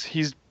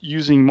he's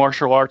using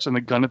martial arts and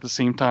the gun at the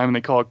same time, and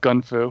they call it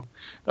gun fu.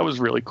 That was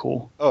really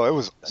cool. Oh, it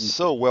was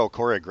so well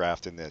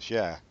choreographed in this,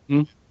 yeah.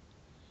 Hmm?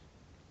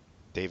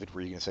 David,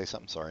 were you going to say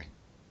something? Sorry.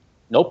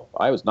 Nope,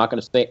 I was not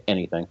going to say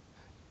anything.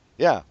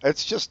 Yeah,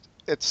 it's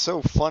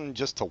so fun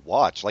just to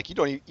watch. Like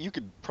I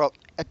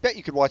bet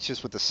you could watch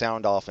this with the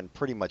sound off and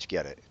pretty much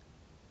get it.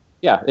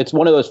 Yeah, it's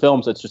one of those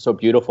films that's just so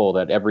beautiful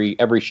that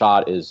every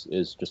shot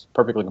is just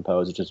perfectly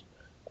composed. It's just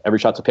every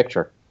shot's a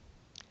picture.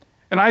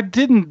 And I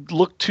didn't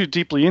look too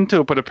deeply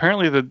into it, but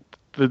apparently the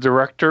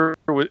director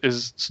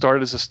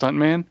started as a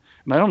stuntman.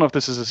 And I don't know if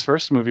this is his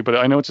first movie, but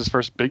I know it's his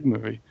first big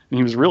movie. And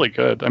he was really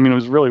good. I mean, it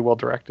was really well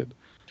directed.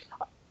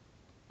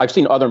 I've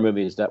seen other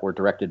movies that were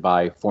directed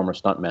by former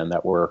stuntmen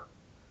that were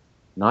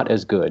not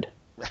as good.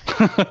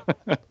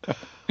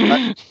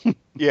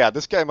 Yeah,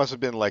 this guy must have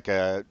been like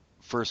a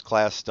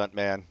first-class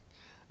stuntman.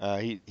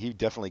 He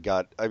definitely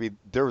got. I mean,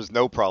 there was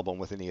no problem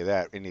with any of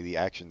the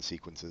action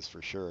sequences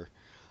for sure.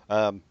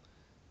 And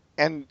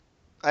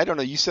I don't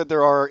know. You said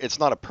it's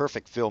not a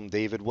perfect film,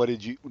 David.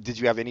 Did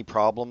you have any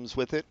problems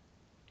with it?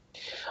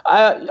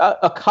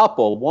 A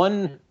couple.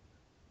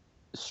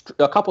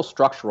 A couple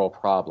structural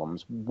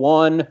problems.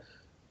 One,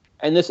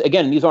 and this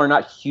again, these are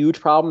not huge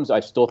problems.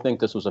 I still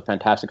think this was a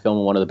fantastic film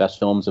and one of the best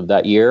films of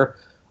that year.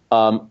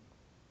 Obviously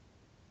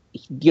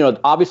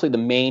the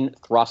main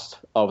thrust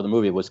of the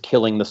movie was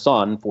killing the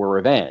son for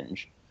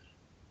revenge.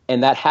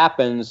 And that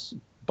happens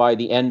by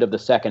the end of the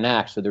second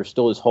act. So there's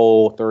still this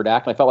whole third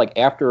act. And I felt like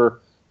after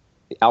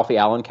the Alfie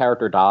Allen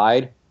character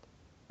died,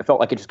 I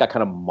felt like it just got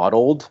kind of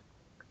muddled.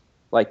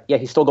 Like, yeah,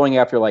 he's still going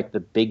after like the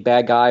big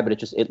bad guy, but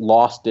it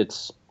lost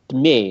its, to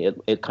me,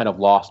 it kind of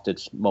lost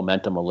its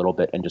momentum a little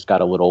bit and just got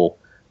a little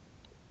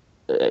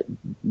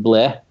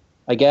bleh,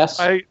 I guess.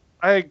 I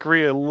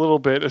agree a little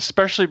bit,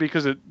 especially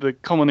because the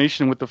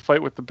culmination with the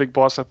fight with the big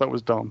boss I thought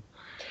was dumb.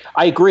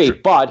 I agree,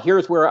 but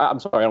here's where I'm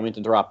sorry, I don't mean to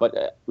interrupt,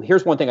 but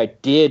here's one thing I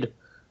did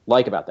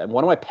like about that. And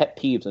one of my pet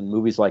peeves in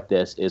movies like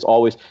this is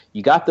always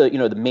you got the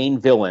main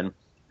villain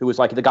who is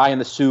like the guy in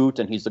the suit,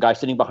 and he's the guy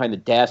sitting behind the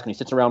desk, and he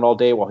sits around all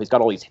day while he's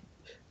got all these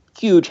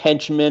huge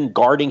henchmen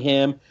guarding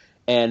him.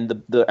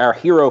 And our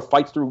hero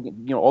fights through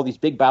all these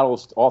big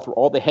battles all through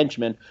all the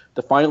henchmen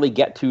to finally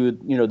get to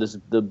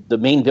the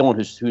main villain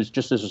who's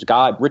just this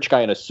rich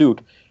guy in a suit,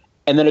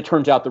 and then it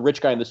turns out the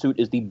rich guy in the suit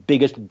is the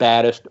biggest,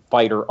 baddest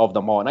fighter of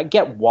them all. And I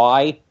get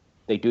why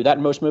they do that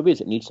in most movies.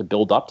 It needs to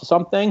build up to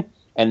something,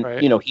 and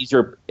right. If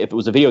it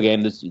was a video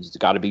game, he's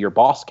got to be your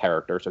boss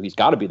character, so he's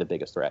got to be the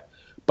biggest threat.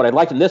 But I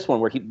liked in this one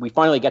where we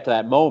finally get to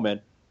that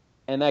moment.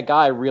 And that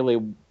guy really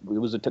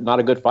was not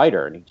a good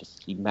fighter, and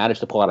he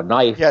managed to pull out a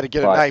knife. He had to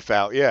get a knife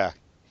out, yeah.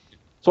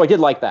 So I did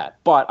like that,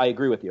 but I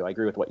agree with you. I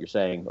agree with what you're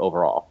saying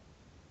overall.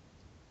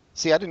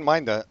 See, I didn't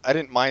mind the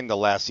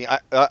last scene,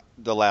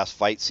 the last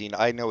fight scene.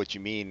 I know what you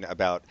mean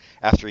about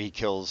after he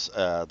kills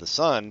the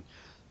son,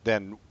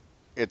 then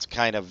it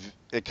kind of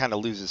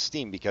loses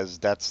steam because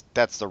that's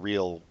the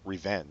real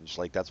revenge.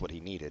 Like that's what he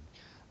needed.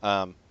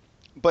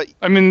 But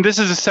I mean, this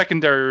is a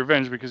secondary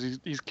revenge because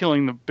he's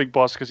killing the big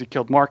boss because he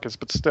killed Marcus,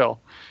 but still,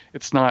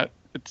 it's not.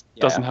 It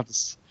doesn't have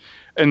this.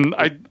 And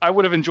I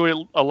would have enjoyed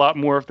it a lot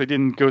more if they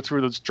didn't go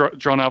through this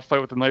drawn out fight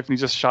with the knife and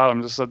he just shot him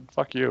and just said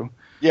 "fuck you."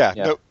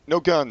 Yeah. No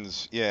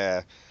guns.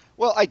 Yeah.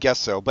 Well, I guess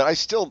so, but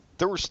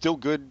there were still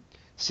good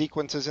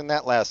sequences in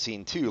that last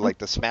scene too, like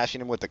the smashing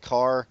him with the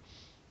car.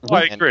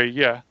 Well, I agree.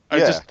 Yeah. I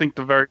just think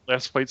the very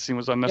last fight scene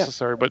was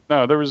unnecessary, but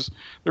no, there was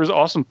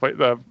awesome fight.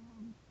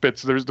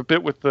 Bits. There's the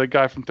bit with the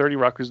guy from 30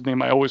 Rock whose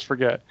name I always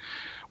forget,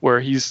 where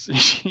he's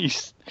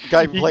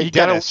guy who played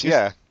Dennis.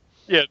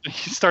 Yeah,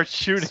 he starts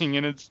shooting,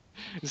 and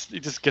he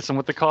just gets him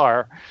with the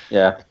car.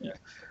 Yeah.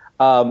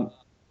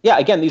 Yeah.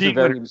 Again, these are Dean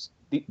very Winters.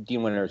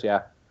 Dean Winters.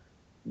 Yeah.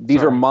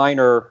 These are Sorry.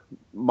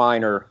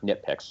 minor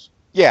nitpicks.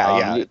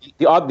 Yeah.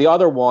 The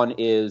other one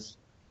is,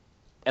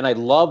 and I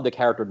love the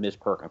character of Ms.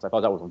 Perkins. I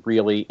thought that was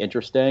really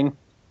interesting,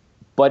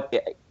 but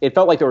it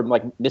felt like there were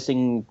like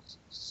missing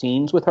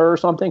scenes with her or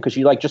something, because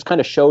she like just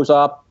kind of shows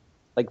up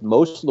like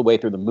most of the way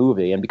through the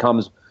movie and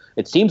becomes.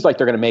 It seems like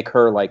they're going to make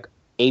her like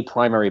a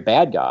primary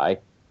bad guy,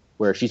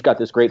 where she's got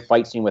this great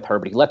fight scene with her,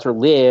 but he lets her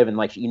live, and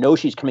like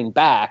she's coming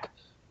back,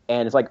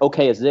 and it's like,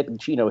 okay, is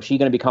she going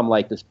to become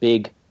like this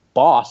big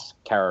boss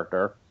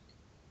character?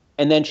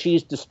 And then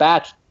she's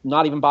dispatched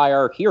not even by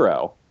our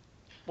hero.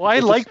 Well, I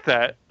like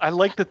that. I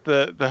like that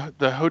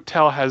the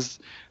hotel has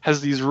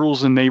these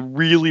rules, and they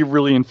really,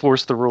 really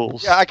enforce the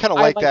rules. Yeah, I kind of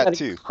like that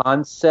too.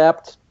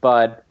 Concept,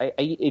 but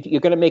if you're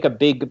going to make a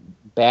big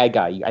bad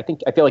guy, I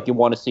feel like you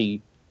want to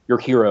see your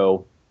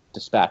hero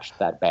dispatch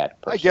that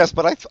bad person. I guess,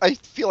 but I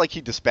feel like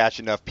he dispatched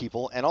enough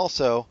people, and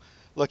also,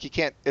 look, you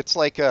can't. It's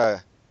like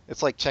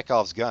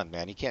Chekhov's gun,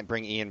 man. You can't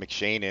bring Ian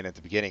McShane in at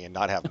the beginning and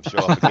not have him show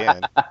up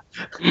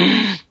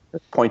again.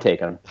 Point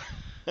taken.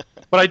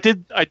 But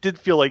I did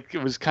feel like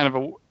it was kind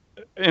of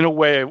in a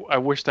way, I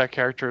wish that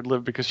character had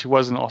lived, because she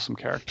was an awesome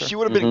character. She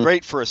would have been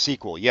great for a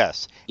sequel,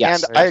 yes.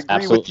 Yes, and I agree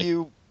absolutely. with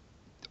you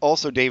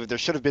also, David. There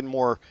should have been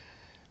more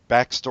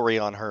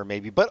backstory on her,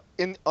 maybe. But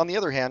on the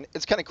other hand,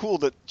 it's kind of cool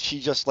that she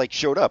just like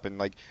showed up and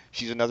like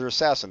she's another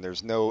assassin.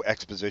 There's no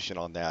exposition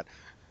on that.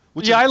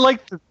 I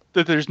like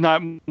that there's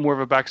not more of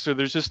a backstory.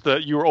 There's just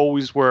that you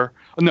always were.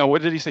 No,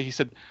 what did he say? He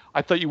said,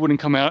 "I thought you wouldn't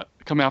come out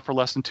for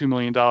less than $2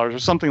 million or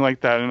something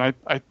like that."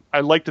 And I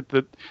liked it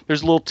that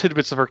there's little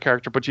tidbits of her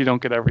character, but you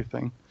don't get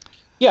everything.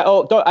 Yeah.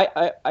 Oh,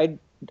 I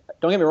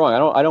don't get me wrong.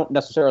 I don't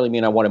necessarily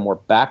mean I wanted more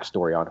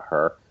backstory on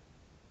her.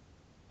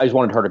 I just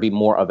wanted her to be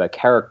more of a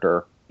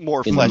character,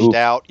 more fleshed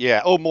out.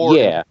 Yeah. Oh, more.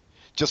 Yeah.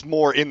 Just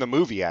more in the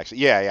movie, actually.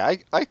 Yeah.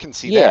 I can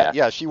see that.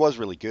 Yeah, she was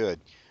really good.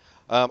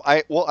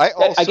 I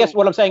guess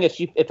what I'm saying is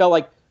it felt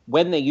like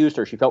when they used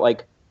her, she felt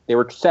like they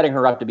were setting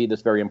her up to be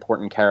this very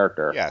important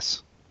character.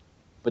 Yes.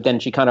 But then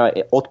she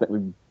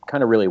ultimately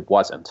really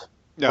wasn't.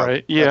 No,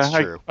 right. Yeah, that's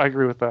true. I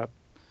agree with that.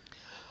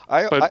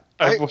 I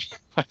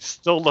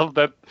still love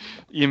that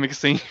Ian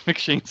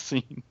McShane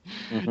scene.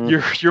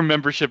 Mm-hmm. Your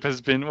membership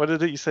has been, what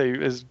did he say,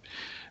 has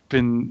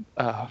been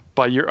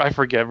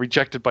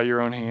rejected by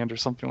your own hand or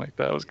something like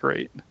that. It was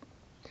great.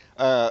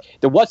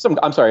 There was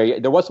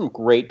some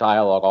great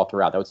dialogue all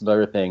throughout. That was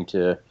another thing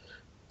to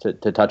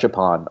touch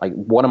upon. Like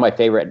one of my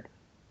favorite,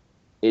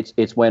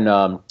 it's when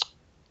the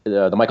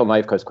Michael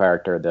Knifeco's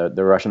character,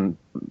 the Russian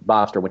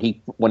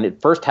mobster, when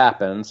it first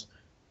happens,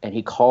 and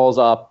he calls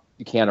up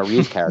Keanu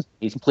Reeves' character,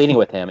 he's pleading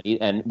with him,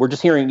 and we're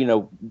just hearing,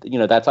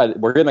 that side.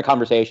 We're in the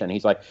conversation.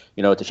 He's like,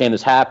 it's a shame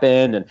this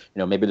happened, and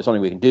maybe there's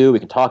something we can do. We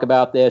can talk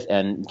about this.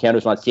 And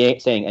Keanu's not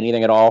saying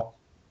anything at all.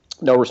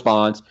 No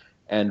response.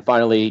 And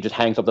finally, he just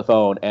hangs up the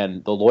phone,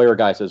 and the lawyer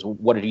guy says,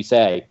 "What did he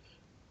say?"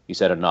 He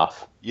said,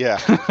 "Enough." Yeah.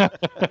 I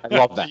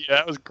love that.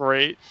 Yeah, it was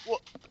great.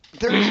 Well,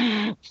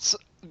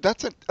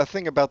 that's a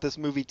thing about this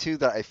movie, too,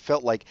 that I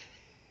felt like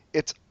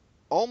it's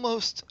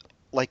almost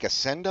like a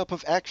send-up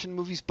of action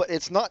movies, but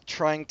it's not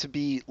trying to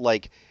be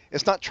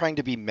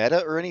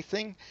meta or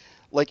anything.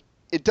 Like,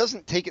 it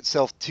doesn't take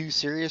itself too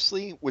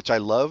seriously, which I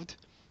loved,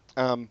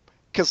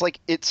 because,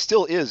 it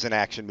still is an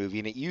action movie,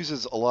 and it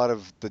uses a lot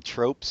of the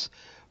tropes,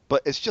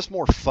 but it's just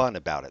more fun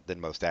about it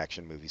than most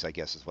action movies, I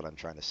guess is what I'm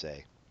trying to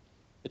say.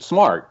 It's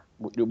smart,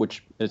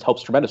 which it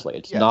helps tremendously.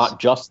 It's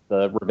not just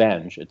the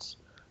revenge. It's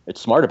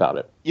smart about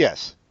it.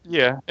 Yes.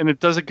 Yeah, and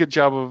it does a good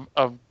job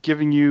of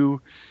giving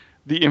you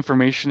the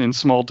information in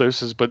small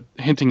doses, but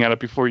hinting at it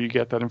before you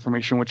get that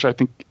information, which I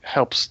think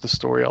helps the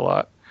story a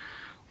lot.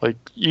 Like,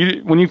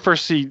 when you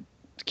first see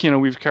Keanu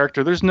Reeves'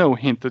 character, there's no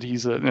hint that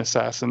he's an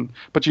assassin,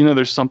 but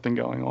there's something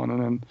going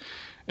on,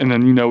 and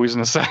then he's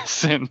an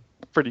assassin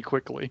pretty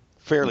quickly.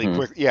 Fairly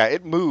quick. Yeah,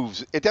 it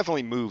moves. It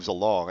definitely moves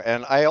along.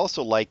 And I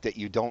also like that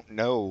you don't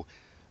know,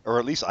 or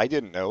at least I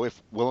didn't know,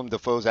 if Willem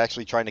Dafoe's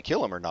actually trying to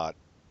kill him or not.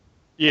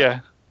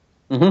 Yeah.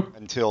 Mm-hmm.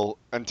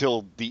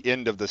 Until the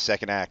end of the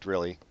second act,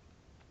 really.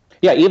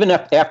 Yeah, even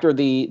after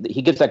he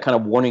gives that kind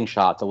of warning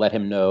shot to let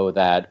him know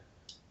that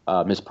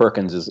Miss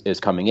Perkins is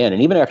coming in.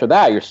 And even after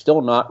that, you're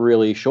still not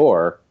really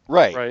sure.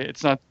 Right. Right.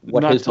 It's not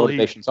what his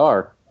motivations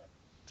are.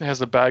 He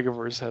has a bag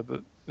over his head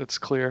that's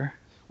clear.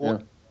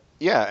 Well,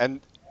 yeah, and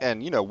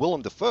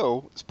Willem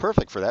Dafoe is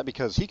perfect for that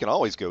because he can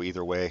always go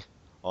either way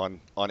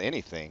on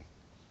anything.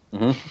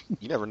 Mm-hmm.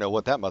 You never know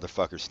what that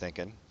motherfucker's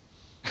thinking.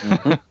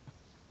 Mm-hmm.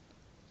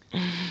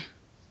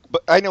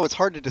 But I know it's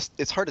hard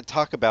to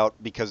talk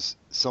about because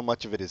so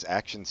much of it is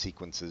action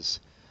sequences.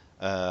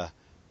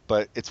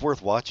 But it's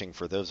worth watching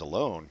for those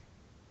alone.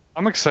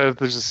 I'm excited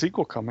there's a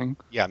sequel coming.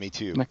 Yeah, me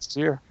too. Next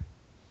year.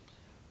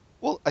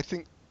 Well, I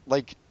think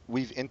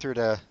we've entered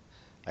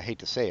I hate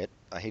to say it,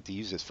 I hate to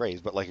use this phrase,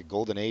 but like a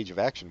golden age of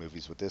action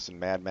movies with this and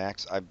Mad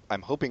Max.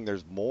 I'm hoping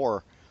there's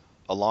more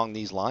along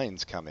these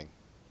lines coming.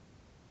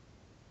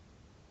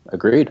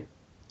 Agreed.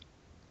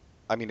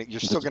 I mean, you're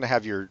still going to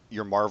have your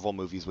Marvel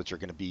movies, which are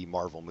going to be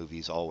Marvel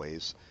movies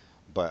always,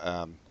 but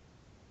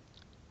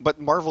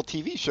Marvel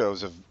TV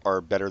shows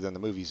are better than the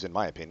movies, in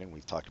my opinion.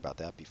 We've talked about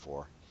that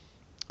before.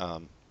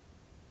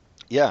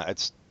 Yeah,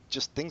 it's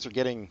just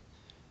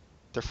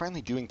they're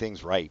finally doing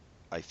things right,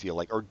 I feel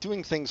like, or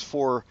doing things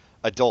for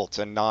adults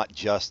and not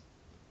just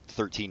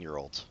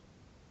 13-year-olds.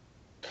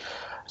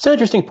 It's an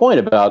interesting point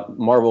about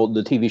Marvel,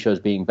 the TV shows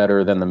being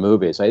better than the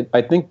movies.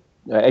 I think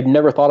I'd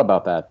never thought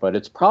about that, but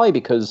it's probably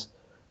because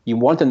you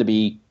want them to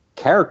be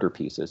character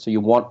pieces. So you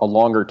want a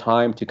longer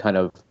time to kind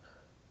of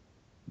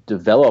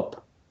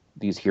develop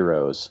these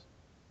heroes.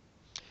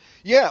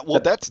 Yeah,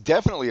 well, that's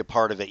definitely a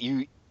part of it.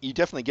 You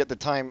definitely get the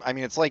time. I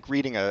mean, it's like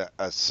reading a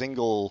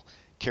single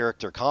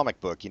character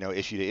comic book,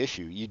 issue to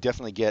issue. You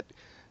definitely get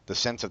the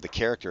sense of the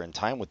character and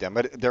time with them.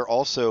 But they're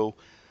also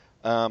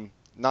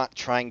not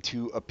trying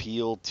to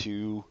appeal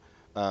to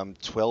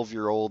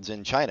 12-year-olds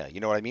in China. You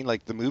know what I mean?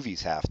 Like the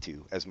movies have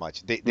to as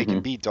much. They can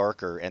be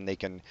darker, and they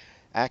can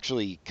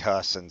actually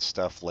cuss and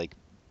stuff like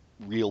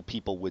real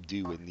people would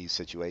do in these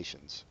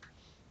situations.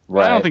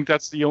 Right. I don't think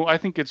that's I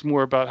think it's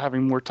more about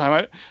having more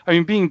time. I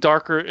mean, being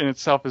darker in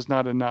itself is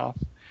not enough.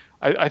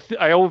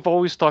 I've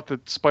always thought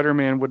that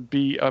Spider-Man would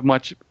be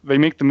they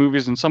make the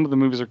movies, and some of the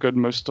movies are good,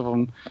 most of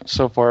them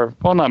so far.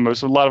 Well, not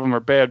most, a lot of them are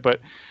bad, but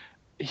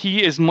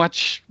he is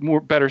much more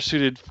better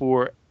suited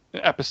for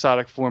an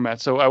episodic format.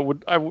 So I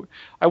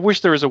wish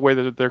there was a way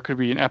that there could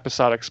be an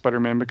episodic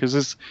Spider-Man, because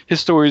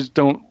his stories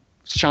don't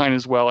shine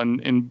as well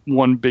in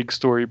one big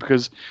story,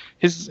 because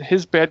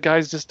his bad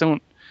guys just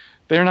don't.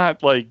 They're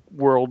not like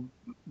world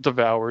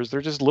devourers.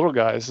 They're just little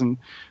guys. And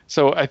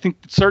so I think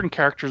certain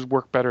characters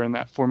work better in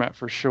that format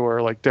for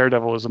sure. Like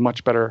Daredevil is a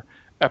much better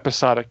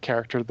episodic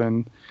character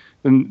than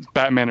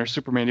Batman or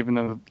Superman, even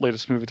though the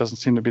latest movie doesn't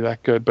seem to be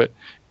that good. But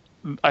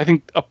I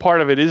think a part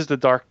of it is the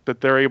dark,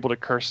 that they're able to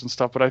curse and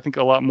stuff. But I think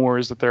a lot more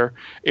is that they're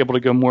able to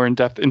go more in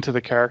depth into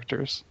the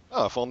characters.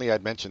 Oh, if only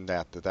I'd mentioned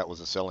that was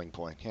a selling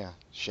point. Yeah,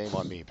 shame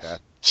on me, Pat.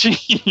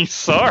 Gee,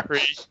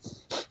 sorry.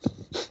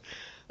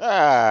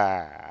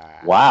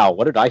 Wow,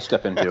 what did I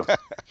step into?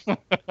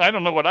 I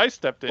don't know what I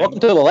stepped in.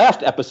 Welcome to the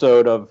last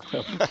episode of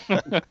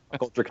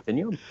Culture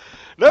Continuum.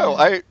 No,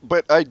 I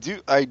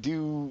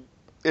do.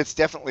 It's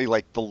definitely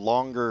like the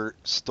longer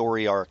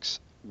story arcs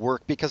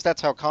work, because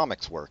that's how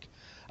comics work.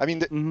 I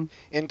mean,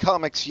 in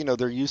comics,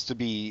 there used to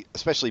be,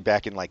 especially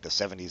back in like the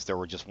 70s, there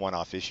were just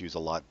one-off issues a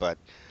lot. But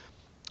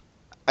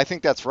I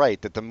think that's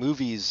right, that the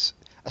movies,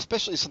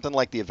 especially something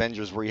like the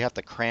Avengers, where you have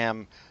to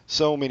cram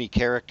so many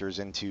characters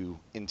into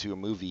a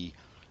movie,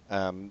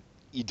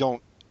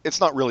 it's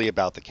not really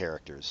about the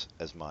characters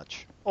as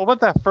much. Well,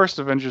 but that first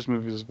Avengers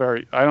movie was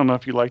I don't know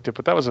if you liked it,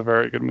 but that was a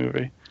very good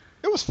movie.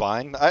 It was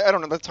fine. I don't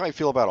know, that's how I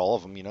feel about all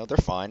of them, they're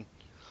fine.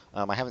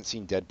 I haven't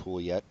seen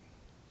Deadpool yet.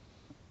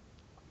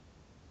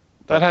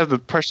 That has the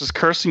precious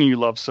cursing you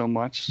love so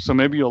much, so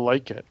maybe you'll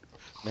like it.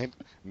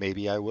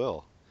 Maybe I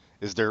will.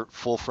 Is there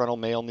full frontal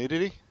male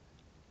nudity?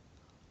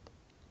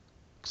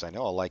 Because I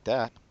know I'll like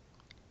that.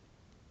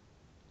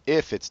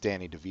 If it's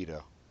Danny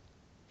DeVito.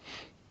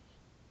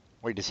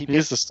 Wait, He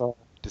is the star.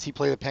 Does he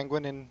play the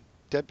Penguin in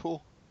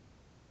Deadpool?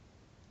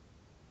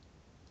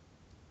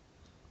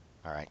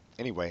 All right.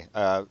 Anyway,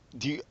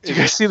 did you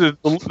guys see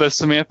the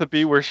Samantha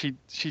Bee where she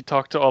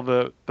talked to all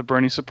the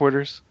Bernie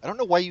supporters? I don't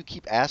know why you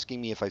keep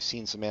asking me if I've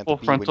seen Samantha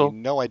Bee frontal when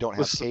you know I don't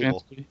have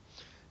cable.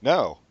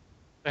 No.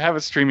 I have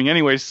it streaming.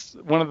 Anyways,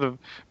 one of the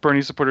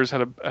Bernie supporters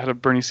had a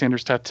Bernie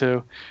Sanders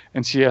tattoo,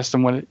 and she asked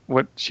him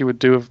what she would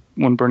do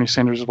when Bernie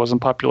Sanders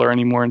wasn't popular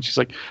anymore, and she's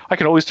like, I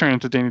could always turn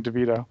into Danny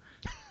DeVito.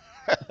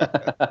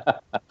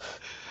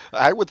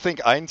 I would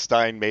think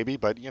Einstein maybe,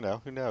 but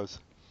who knows?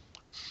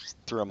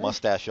 Threw a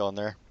mustache on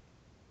there.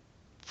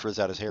 Frizz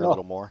out his hair a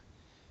little more.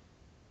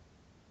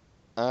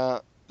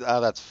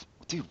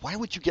 Dude, why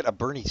would you get a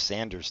Bernie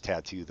Sanders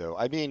tattoo though?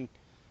 I mean,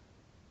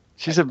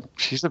 she's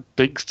a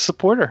big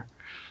supporter.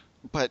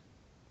 But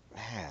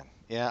man,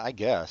 yeah, I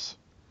guess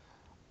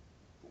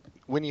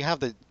when you have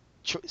the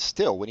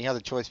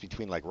choice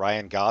between like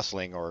Ryan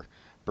Gosling or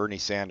Bernie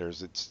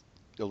Sanders, it's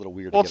a little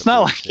weird. Well, it's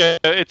not like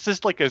it's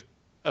just like it's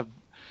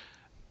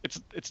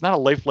not a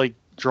lifelike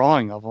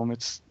drawing of them.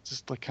 It's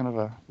just like kind of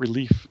a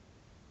relief.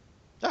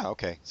 Oh,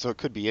 okay. So it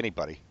could be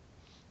anybody,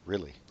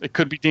 really. It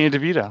could be Danny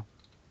DeVito.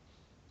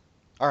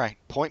 All right,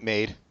 point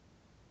made.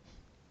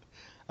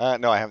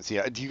 No, I haven't seen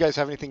it. Do you guys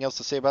have anything else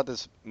to say about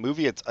this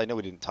movie? I know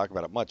we didn't talk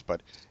about it much,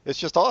 but it's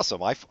just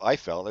awesome. I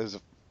felt it was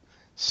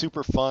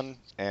super fun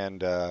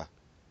and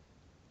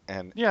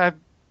yeah,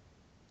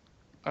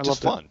 I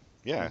just loved fun.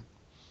 Yeah.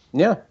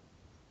 Yeah.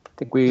 I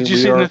think Did you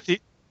see it in the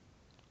theater?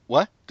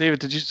 What? David,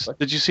 did you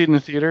see it in the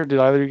theater? Did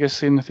either of you guys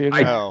see it in the theater?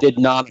 I did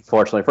not,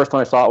 unfortunately. First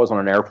time I saw it was on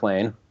an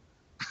airplane.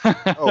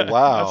 Oh,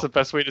 wow. That's the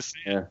best way to see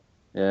it.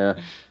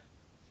 Yeah.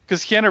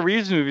 Because Keanu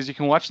Reeves movies you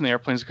can watch in the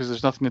airplanes because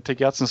there's nothing to take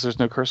out since there's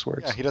no curse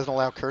words. Yeah, he doesn't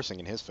allow cursing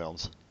in his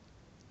films.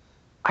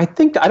 I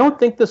don't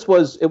think it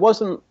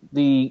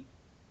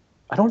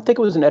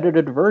wasn't an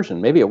edited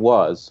version. Maybe it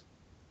was.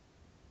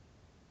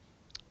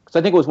 Because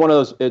I think it was one of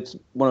those. It's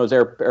one of those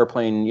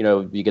airplane. You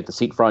know, you get the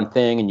seat front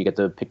thing, and you get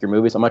to pick your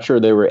movies. I'm not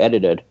sure they were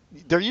edited.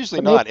 They're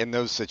usually not in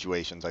those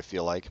situations, I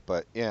feel like,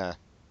 but yeah.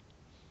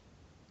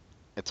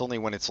 It's only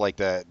when it's like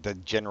the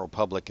general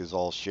public is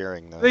all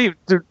sharing the.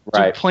 Do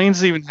Right.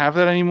 planes even have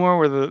that anymore?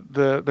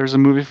 Where there's a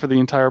movie for the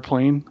entire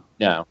plane?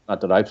 No,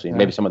 not that I've seen. Yeah.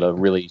 Maybe some of the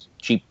really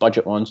cheap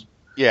budget ones.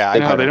 Yeah,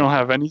 No, they don't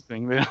have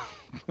anything. They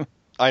don't.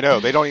 I know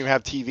they don't even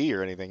have TV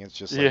or anything. It's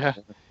just like Yeah.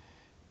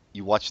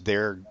 you watch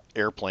their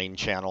airplane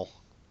channel.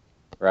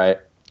 Right.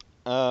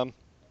 Um,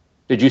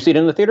 Did you see it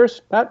in the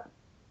theaters, Pat?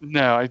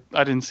 No,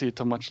 I didn't see it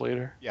till much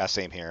later. yeah,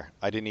 same here.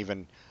 I didn't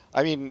even.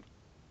 I mean,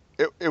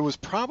 it was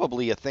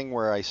probably a thing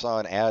where I saw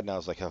an ad and I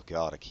was like, oh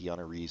god, a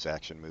Keanu Reeves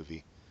action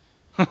movie.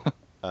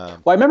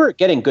 Well, I remember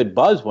getting good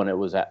buzz when it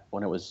was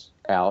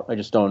out. I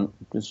just don't.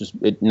 It's just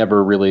it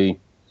never really.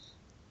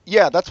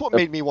 Yeah, that's what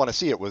made me want to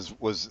see it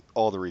was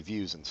all the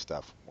reviews and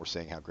stuff were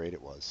saying how great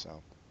it was.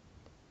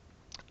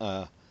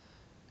 So,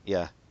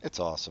 yeah, it's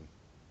awesome.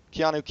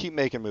 Keanu, keep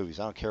making movies.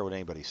 I don't care what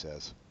anybody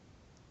says.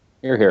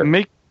 Here.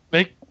 Make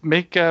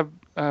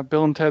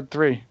Bill and Ted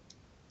 3.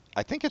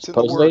 I think it's in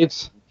the Supposedly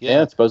works.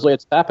 Yeah, supposedly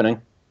it's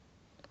happening.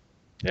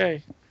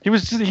 Yay.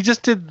 He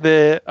just did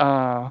the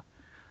I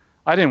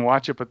didn't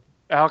watch it, but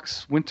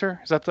Alex Winter,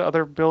 is that the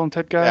other Bill and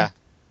Ted guy? Yeah.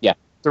 Yeah.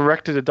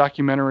 Directed a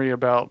documentary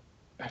about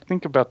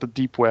the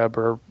deep web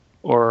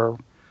or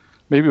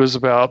maybe it was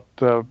about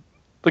the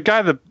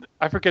guy that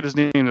I forget his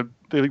name,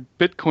 the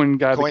Bitcoin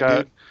guy that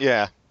got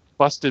Yeah.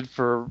 busted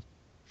for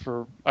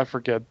I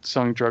forget,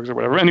 selling drugs or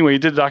whatever. Anyway, he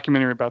did a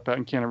documentary about that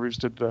and Keanu Reeves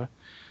did the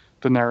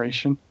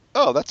narration.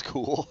 Oh, that's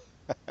cool.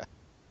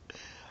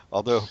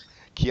 Although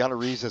Keanu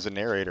Reeves as a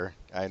narrator,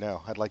 I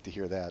know. I'd like to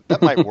hear that.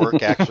 That might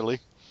work, actually.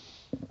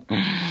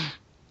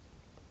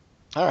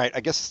 All right, I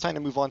guess it's time to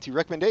move on to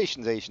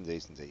recommendations.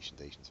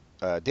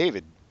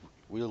 David,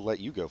 we'll let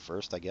you go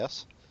first, I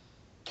guess.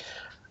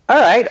 All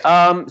right.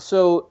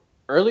 So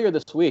earlier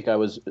this week, I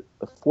was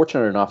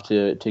fortunate enough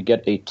to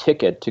get a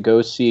ticket to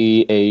go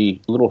see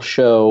a little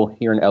show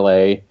here in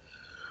LA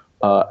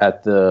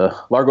at the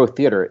Largo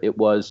Theater. It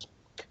was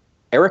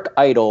Eric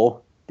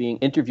Idle being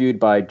interviewed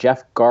by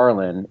Jeff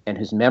Garlin and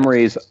his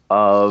memories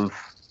of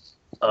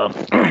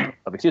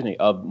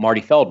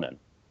Marty Feldman.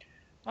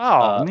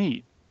 Oh,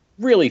 neat.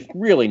 Really,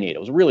 really neat. It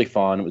was really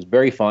fun. It was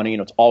very funny. You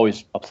know, it's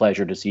always a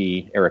pleasure to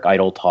see Eric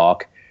Idle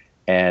talk.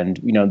 And,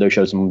 you know, they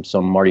showed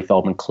some Marty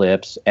Feldman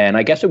clips. And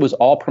I guess it was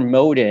all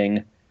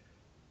promoting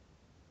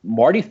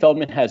Marty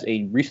Feldman has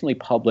a recently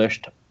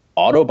published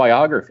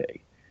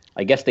autobiography.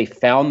 I guess they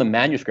found the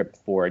manuscript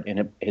for it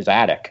in his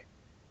attic.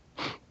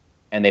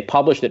 And they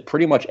published it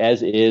pretty much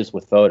as is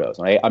with photos.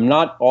 And I'm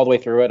not all the way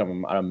through it.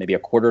 I'm maybe a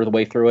quarter of the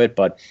way through it.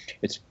 But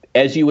it's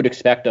as you would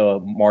expect a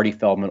Marty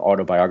Feldman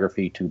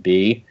autobiography to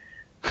be.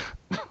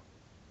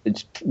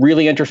 It's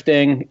really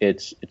interesting.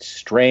 It's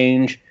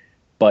strange.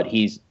 But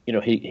he's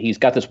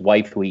got this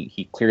wife who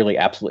he clearly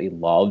absolutely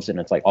loves. And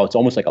it's like, it's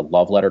almost like a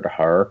love letter to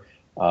her.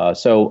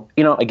 So,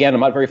 you know, again,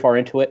 I'm not very far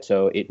into it.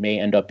 So it may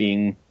end up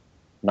being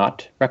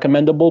not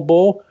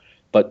recommendable.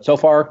 But so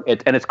far,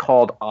 it's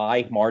called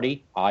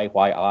Marty,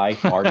 I-Y-I,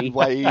 Marty.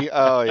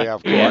 Oh, yeah,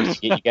 of course.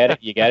 You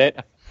get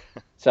it?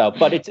 So,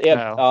 but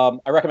I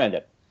recommend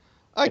it.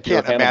 I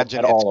can't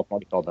imagine all of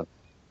Marty Feldman.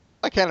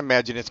 I can't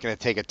imagine it's going to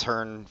take a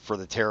turn for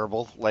the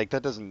terrible. Like,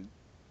 that doesn't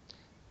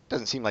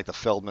seem like the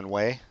Feldman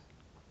way.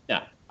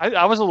 No.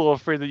 I was a little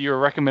afraid that you were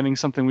recommending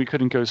something we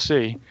couldn't go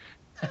see.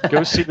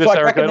 Go see this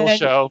Eric Idle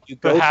show. You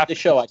go to the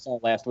show I saw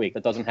last week.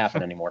 That doesn't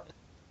happen anymore.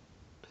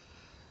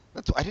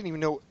 I didn't even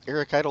know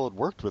Eric Idle had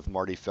worked with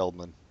Marty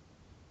Feldman.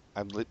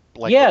 They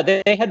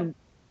had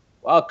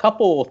a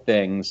couple of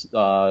things.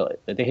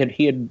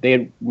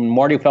 When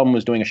Marty Feldman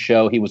was doing a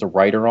show, he was a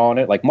writer on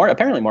it.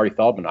 Apparently Marty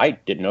Feldman, I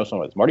didn't know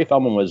some of this. Marty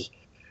Feldman was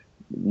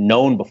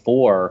known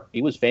before.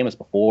 He was famous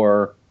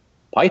before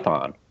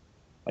Python.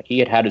 Like, he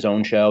had his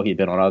own show. He'd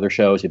been on other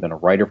shows. He'd been a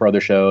writer for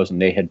other shows,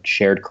 and they had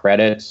shared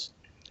credits.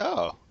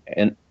 Oh.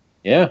 And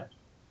yeah.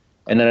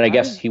 And then I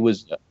guess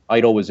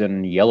Idle was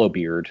in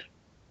Yellowbeard,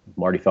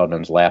 Marty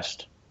Feldman's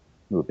last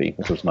movie,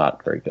 which was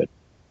not very good.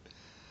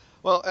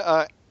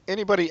 Well,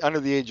 anybody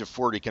under the age of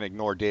 40 can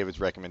ignore David's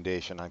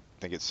recommendation. I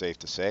think it's safe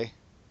to say.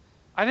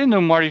 I didn't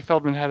know Marty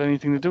Feldman had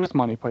anything to do with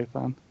Monty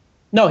Python.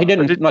 No, he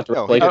didn't. Not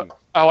directly. he didn't.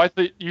 I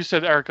thought you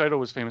said Eric Idle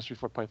was famous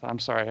before Python. I'm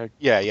sorry.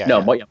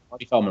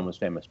 Marty Feldman was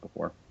famous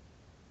before.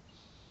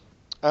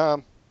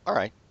 All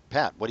right,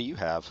 Pat, what do you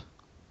have?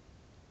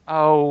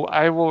 Oh,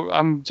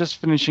 I'm just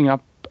finishing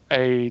up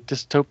a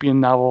dystopian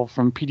novel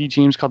from P.D.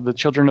 James called The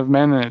Children of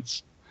Men, and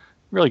it's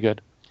really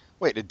good.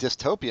 Wait, a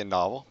dystopian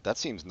novel? That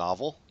seems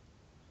novel.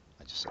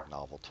 I just said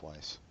novel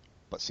twice.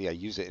 But see, I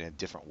use it in a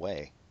different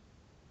way.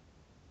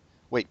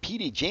 Wait,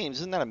 P.D. James,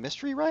 isn't that a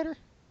mystery writer?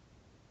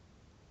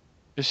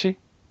 Is she?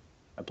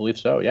 I believe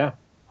so, yeah.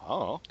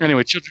 Oh.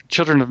 Anyway,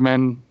 Children of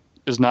Men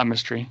is not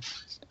mystery.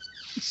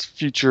 It's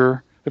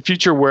a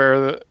future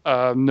where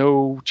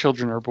no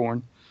children are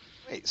born.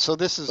 Wait, so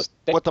this is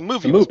what the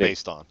movie was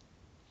based on?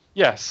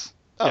 Yes.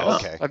 Oh,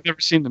 yes. okay. I've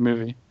never seen the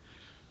movie.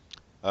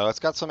 It's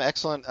got some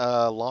excellent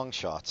long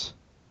shots.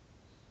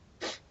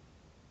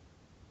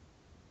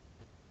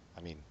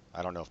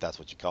 I don't know if that's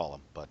what you call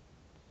them, but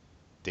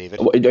David,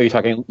 Are you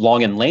talking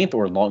long in length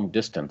or long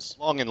distance?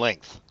 long in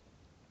length.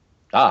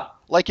 Ah,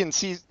 Like in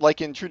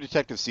True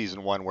Detective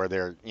season 1, where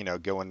they're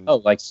going. oh,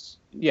 like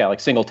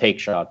single take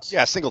shots.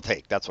 Yeah, single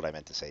take. That's what I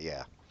meant to say.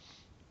 Yeah,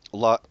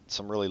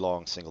 some really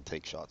long single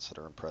take shots that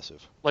are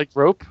impressive. Like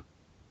Rope?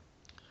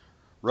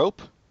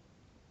 Rope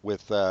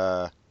with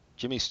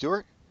Jimmy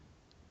Stewart.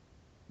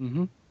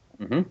 Mm-hmm.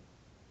 Mm-hmm.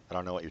 I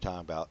don't know what you're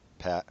talking about,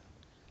 Pat.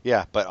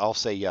 Yeah, but I'll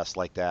say yes,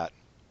 like that.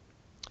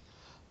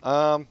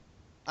 Man,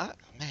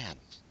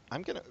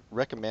 I'm gonna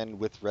recommend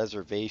with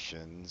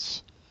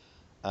reservations.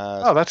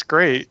 Oh, that's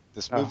great.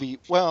 This Oh. movie,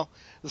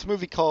 this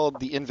movie called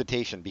The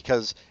Invitation,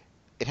 because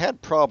it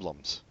had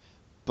problems,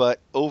 but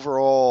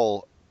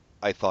overall,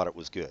 I thought it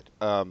was good.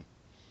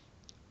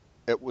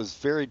 It was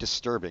very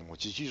disturbing,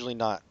 which is usually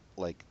not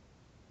like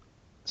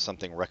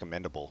something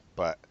recommendable,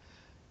 but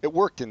it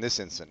worked in this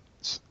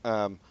instance.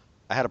 I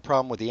had a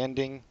problem with the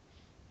ending,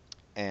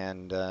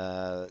 and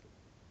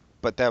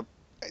but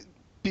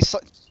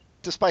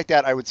despite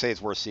that, I would say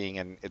it's worth seeing,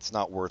 and it's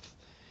not worth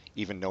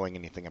even knowing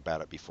anything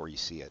about it before you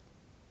see it.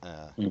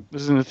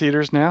 This is in the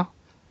theaters now?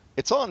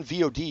 It's on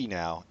VOD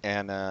now,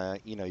 and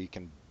you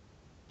can.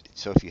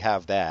 So if you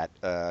have that,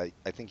 I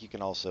think you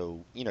can also,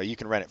 you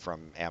can rent it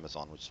from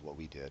Amazon, which is what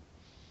we did.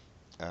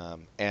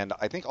 And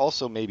I think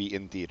also maybe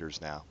in theaters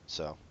now.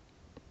 So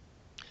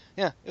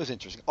yeah, it was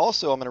interesting.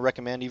 Also, I'm going to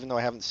recommend, even though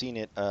I haven't seen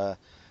it,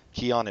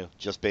 Keanu,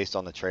 just based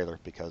on the trailer,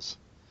 because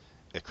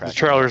it The cracked me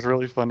trailer up. is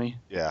really funny.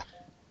 Yeah.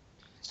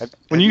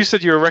 When you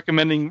said you were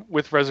recommending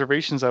with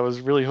reservations, I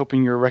was really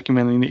hoping you were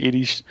recommending the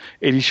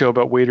 80s show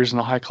about waiters in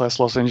a high-class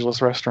Los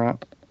Angeles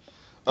restaurant.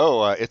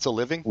 Oh, It's a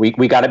Living? We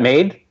got it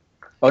made.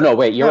 Oh no,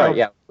 wait, you're No. right.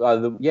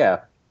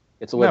 Yeah,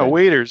 it's a No, living.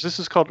 waiters. This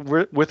is called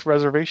With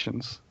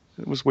Reservations.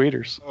 It was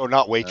waiters. Oh,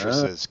 not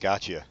waitresses.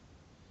 Gotcha.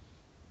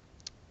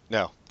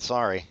 No,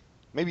 sorry.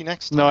 Maybe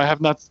next time. No, I have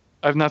not.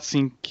 I've not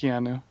seen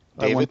Keanu.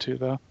 David? I want to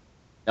though.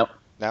 No?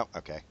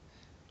 Okay.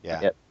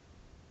 Yeah. Yep.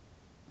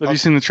 Have you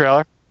seen the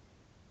trailer?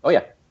 Oh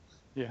yeah.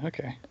 Yeah.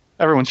 Okay.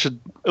 Everyone should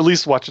at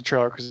least watch the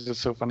trailer because it's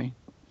so funny.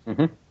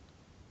 Mm-hmm.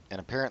 And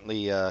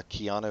apparently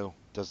Keanu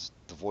does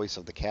the voice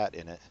of the cat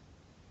in it.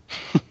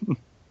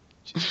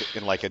 Just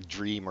in like a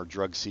dream or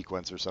drug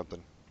sequence or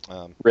something.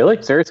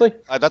 Really? Seriously?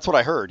 That's what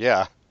I heard,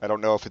 yeah. I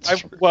don't know if it's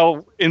true.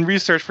 Well, in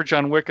research for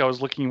John Wick, I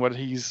was looking what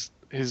his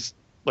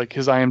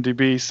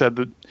IMDb said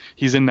that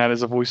he's in that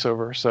as a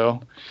voiceover,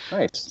 so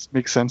Nice. it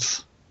makes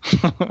sense.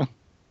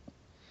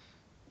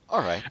 All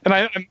right.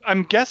 And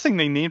I'm guessing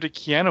they named it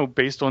Keanu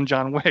based on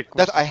John Wick.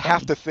 That I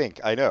have to think.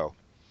 I know.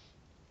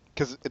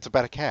 Because it's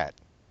about a cat.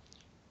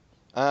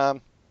 All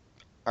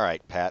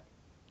right, Pat.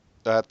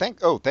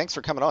 Thanks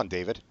for coming on,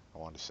 David. I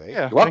wanted to say.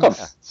 Yeah, You're welcome.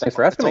 thanks. Thanks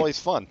for asking It's me. always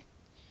fun.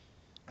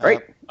 Great.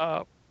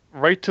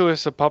 Write to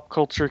us at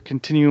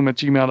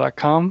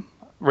popculturecontinuum@gmail.com.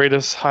 Rate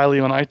us highly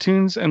on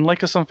iTunes and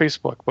like us on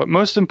Facebook. But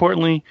most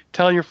importantly,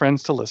 tell your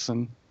friends to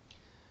listen.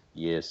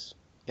 Yes.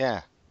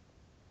 Yeah.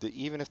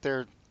 Even if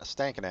they're a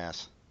stankin'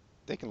 ass,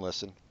 they can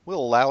listen. We'll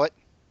allow it.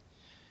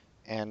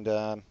 And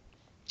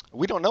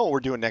we don't know what we're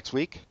doing next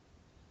week,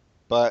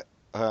 but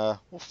we'll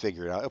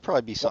figure it out. It'll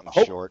probably be something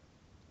short.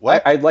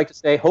 What? I'd like to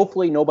say,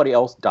 hopefully nobody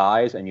else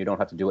dies and you don't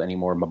have to do any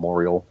more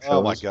memorial shows.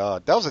 Oh my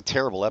god, that was a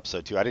terrible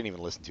episode too. I didn't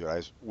even listen to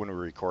it. When we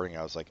were recording,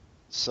 I was like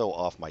so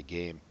off my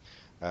game.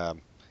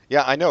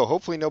 Yeah, I know.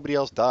 Hopefully nobody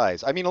else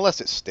dies. I mean,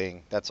 unless it's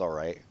Sting, that's all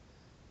right.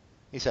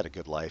 He's had a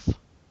good life.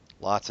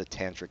 Lots of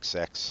tantric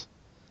sex.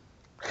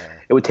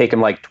 It would take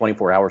him like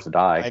 24 hours to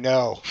die. I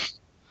know.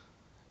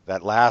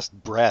 That last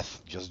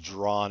breath just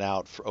drawn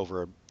out for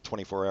over a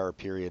 24-hour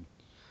period.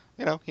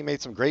 He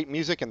made some great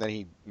music, and then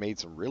he made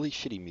some really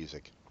shitty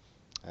music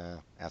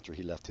after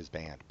he left his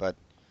band. But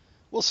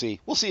we'll see.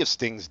 We'll see if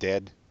Sting's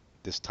dead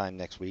this time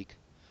next week.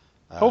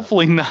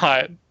 Hopefully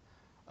not.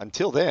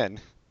 Until then,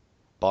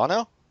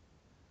 Bono?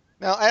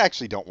 No, I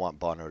actually don't want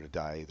Bono to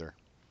die either.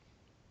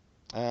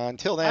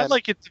 Until then,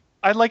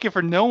 I'd like it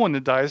for no one to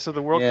die so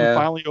the world Yeah. can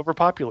finally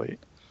overpopulate.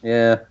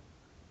 Yeah.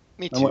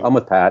 me too. I'm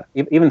with Pat.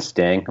 Even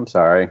Sting. I'm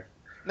sorry.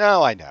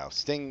 No, I know.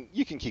 Sting,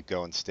 you can keep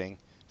going, Sting.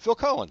 Phil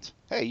Collins,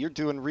 hey, you're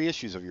doing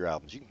reissues of your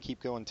albums. You can keep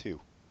going too.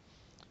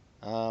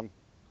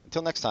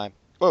 Until next time.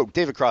 Oh,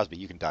 David Crosby,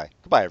 you can die.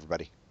 Goodbye,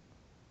 everybody.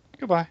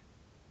 Goodbye.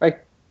 Bye.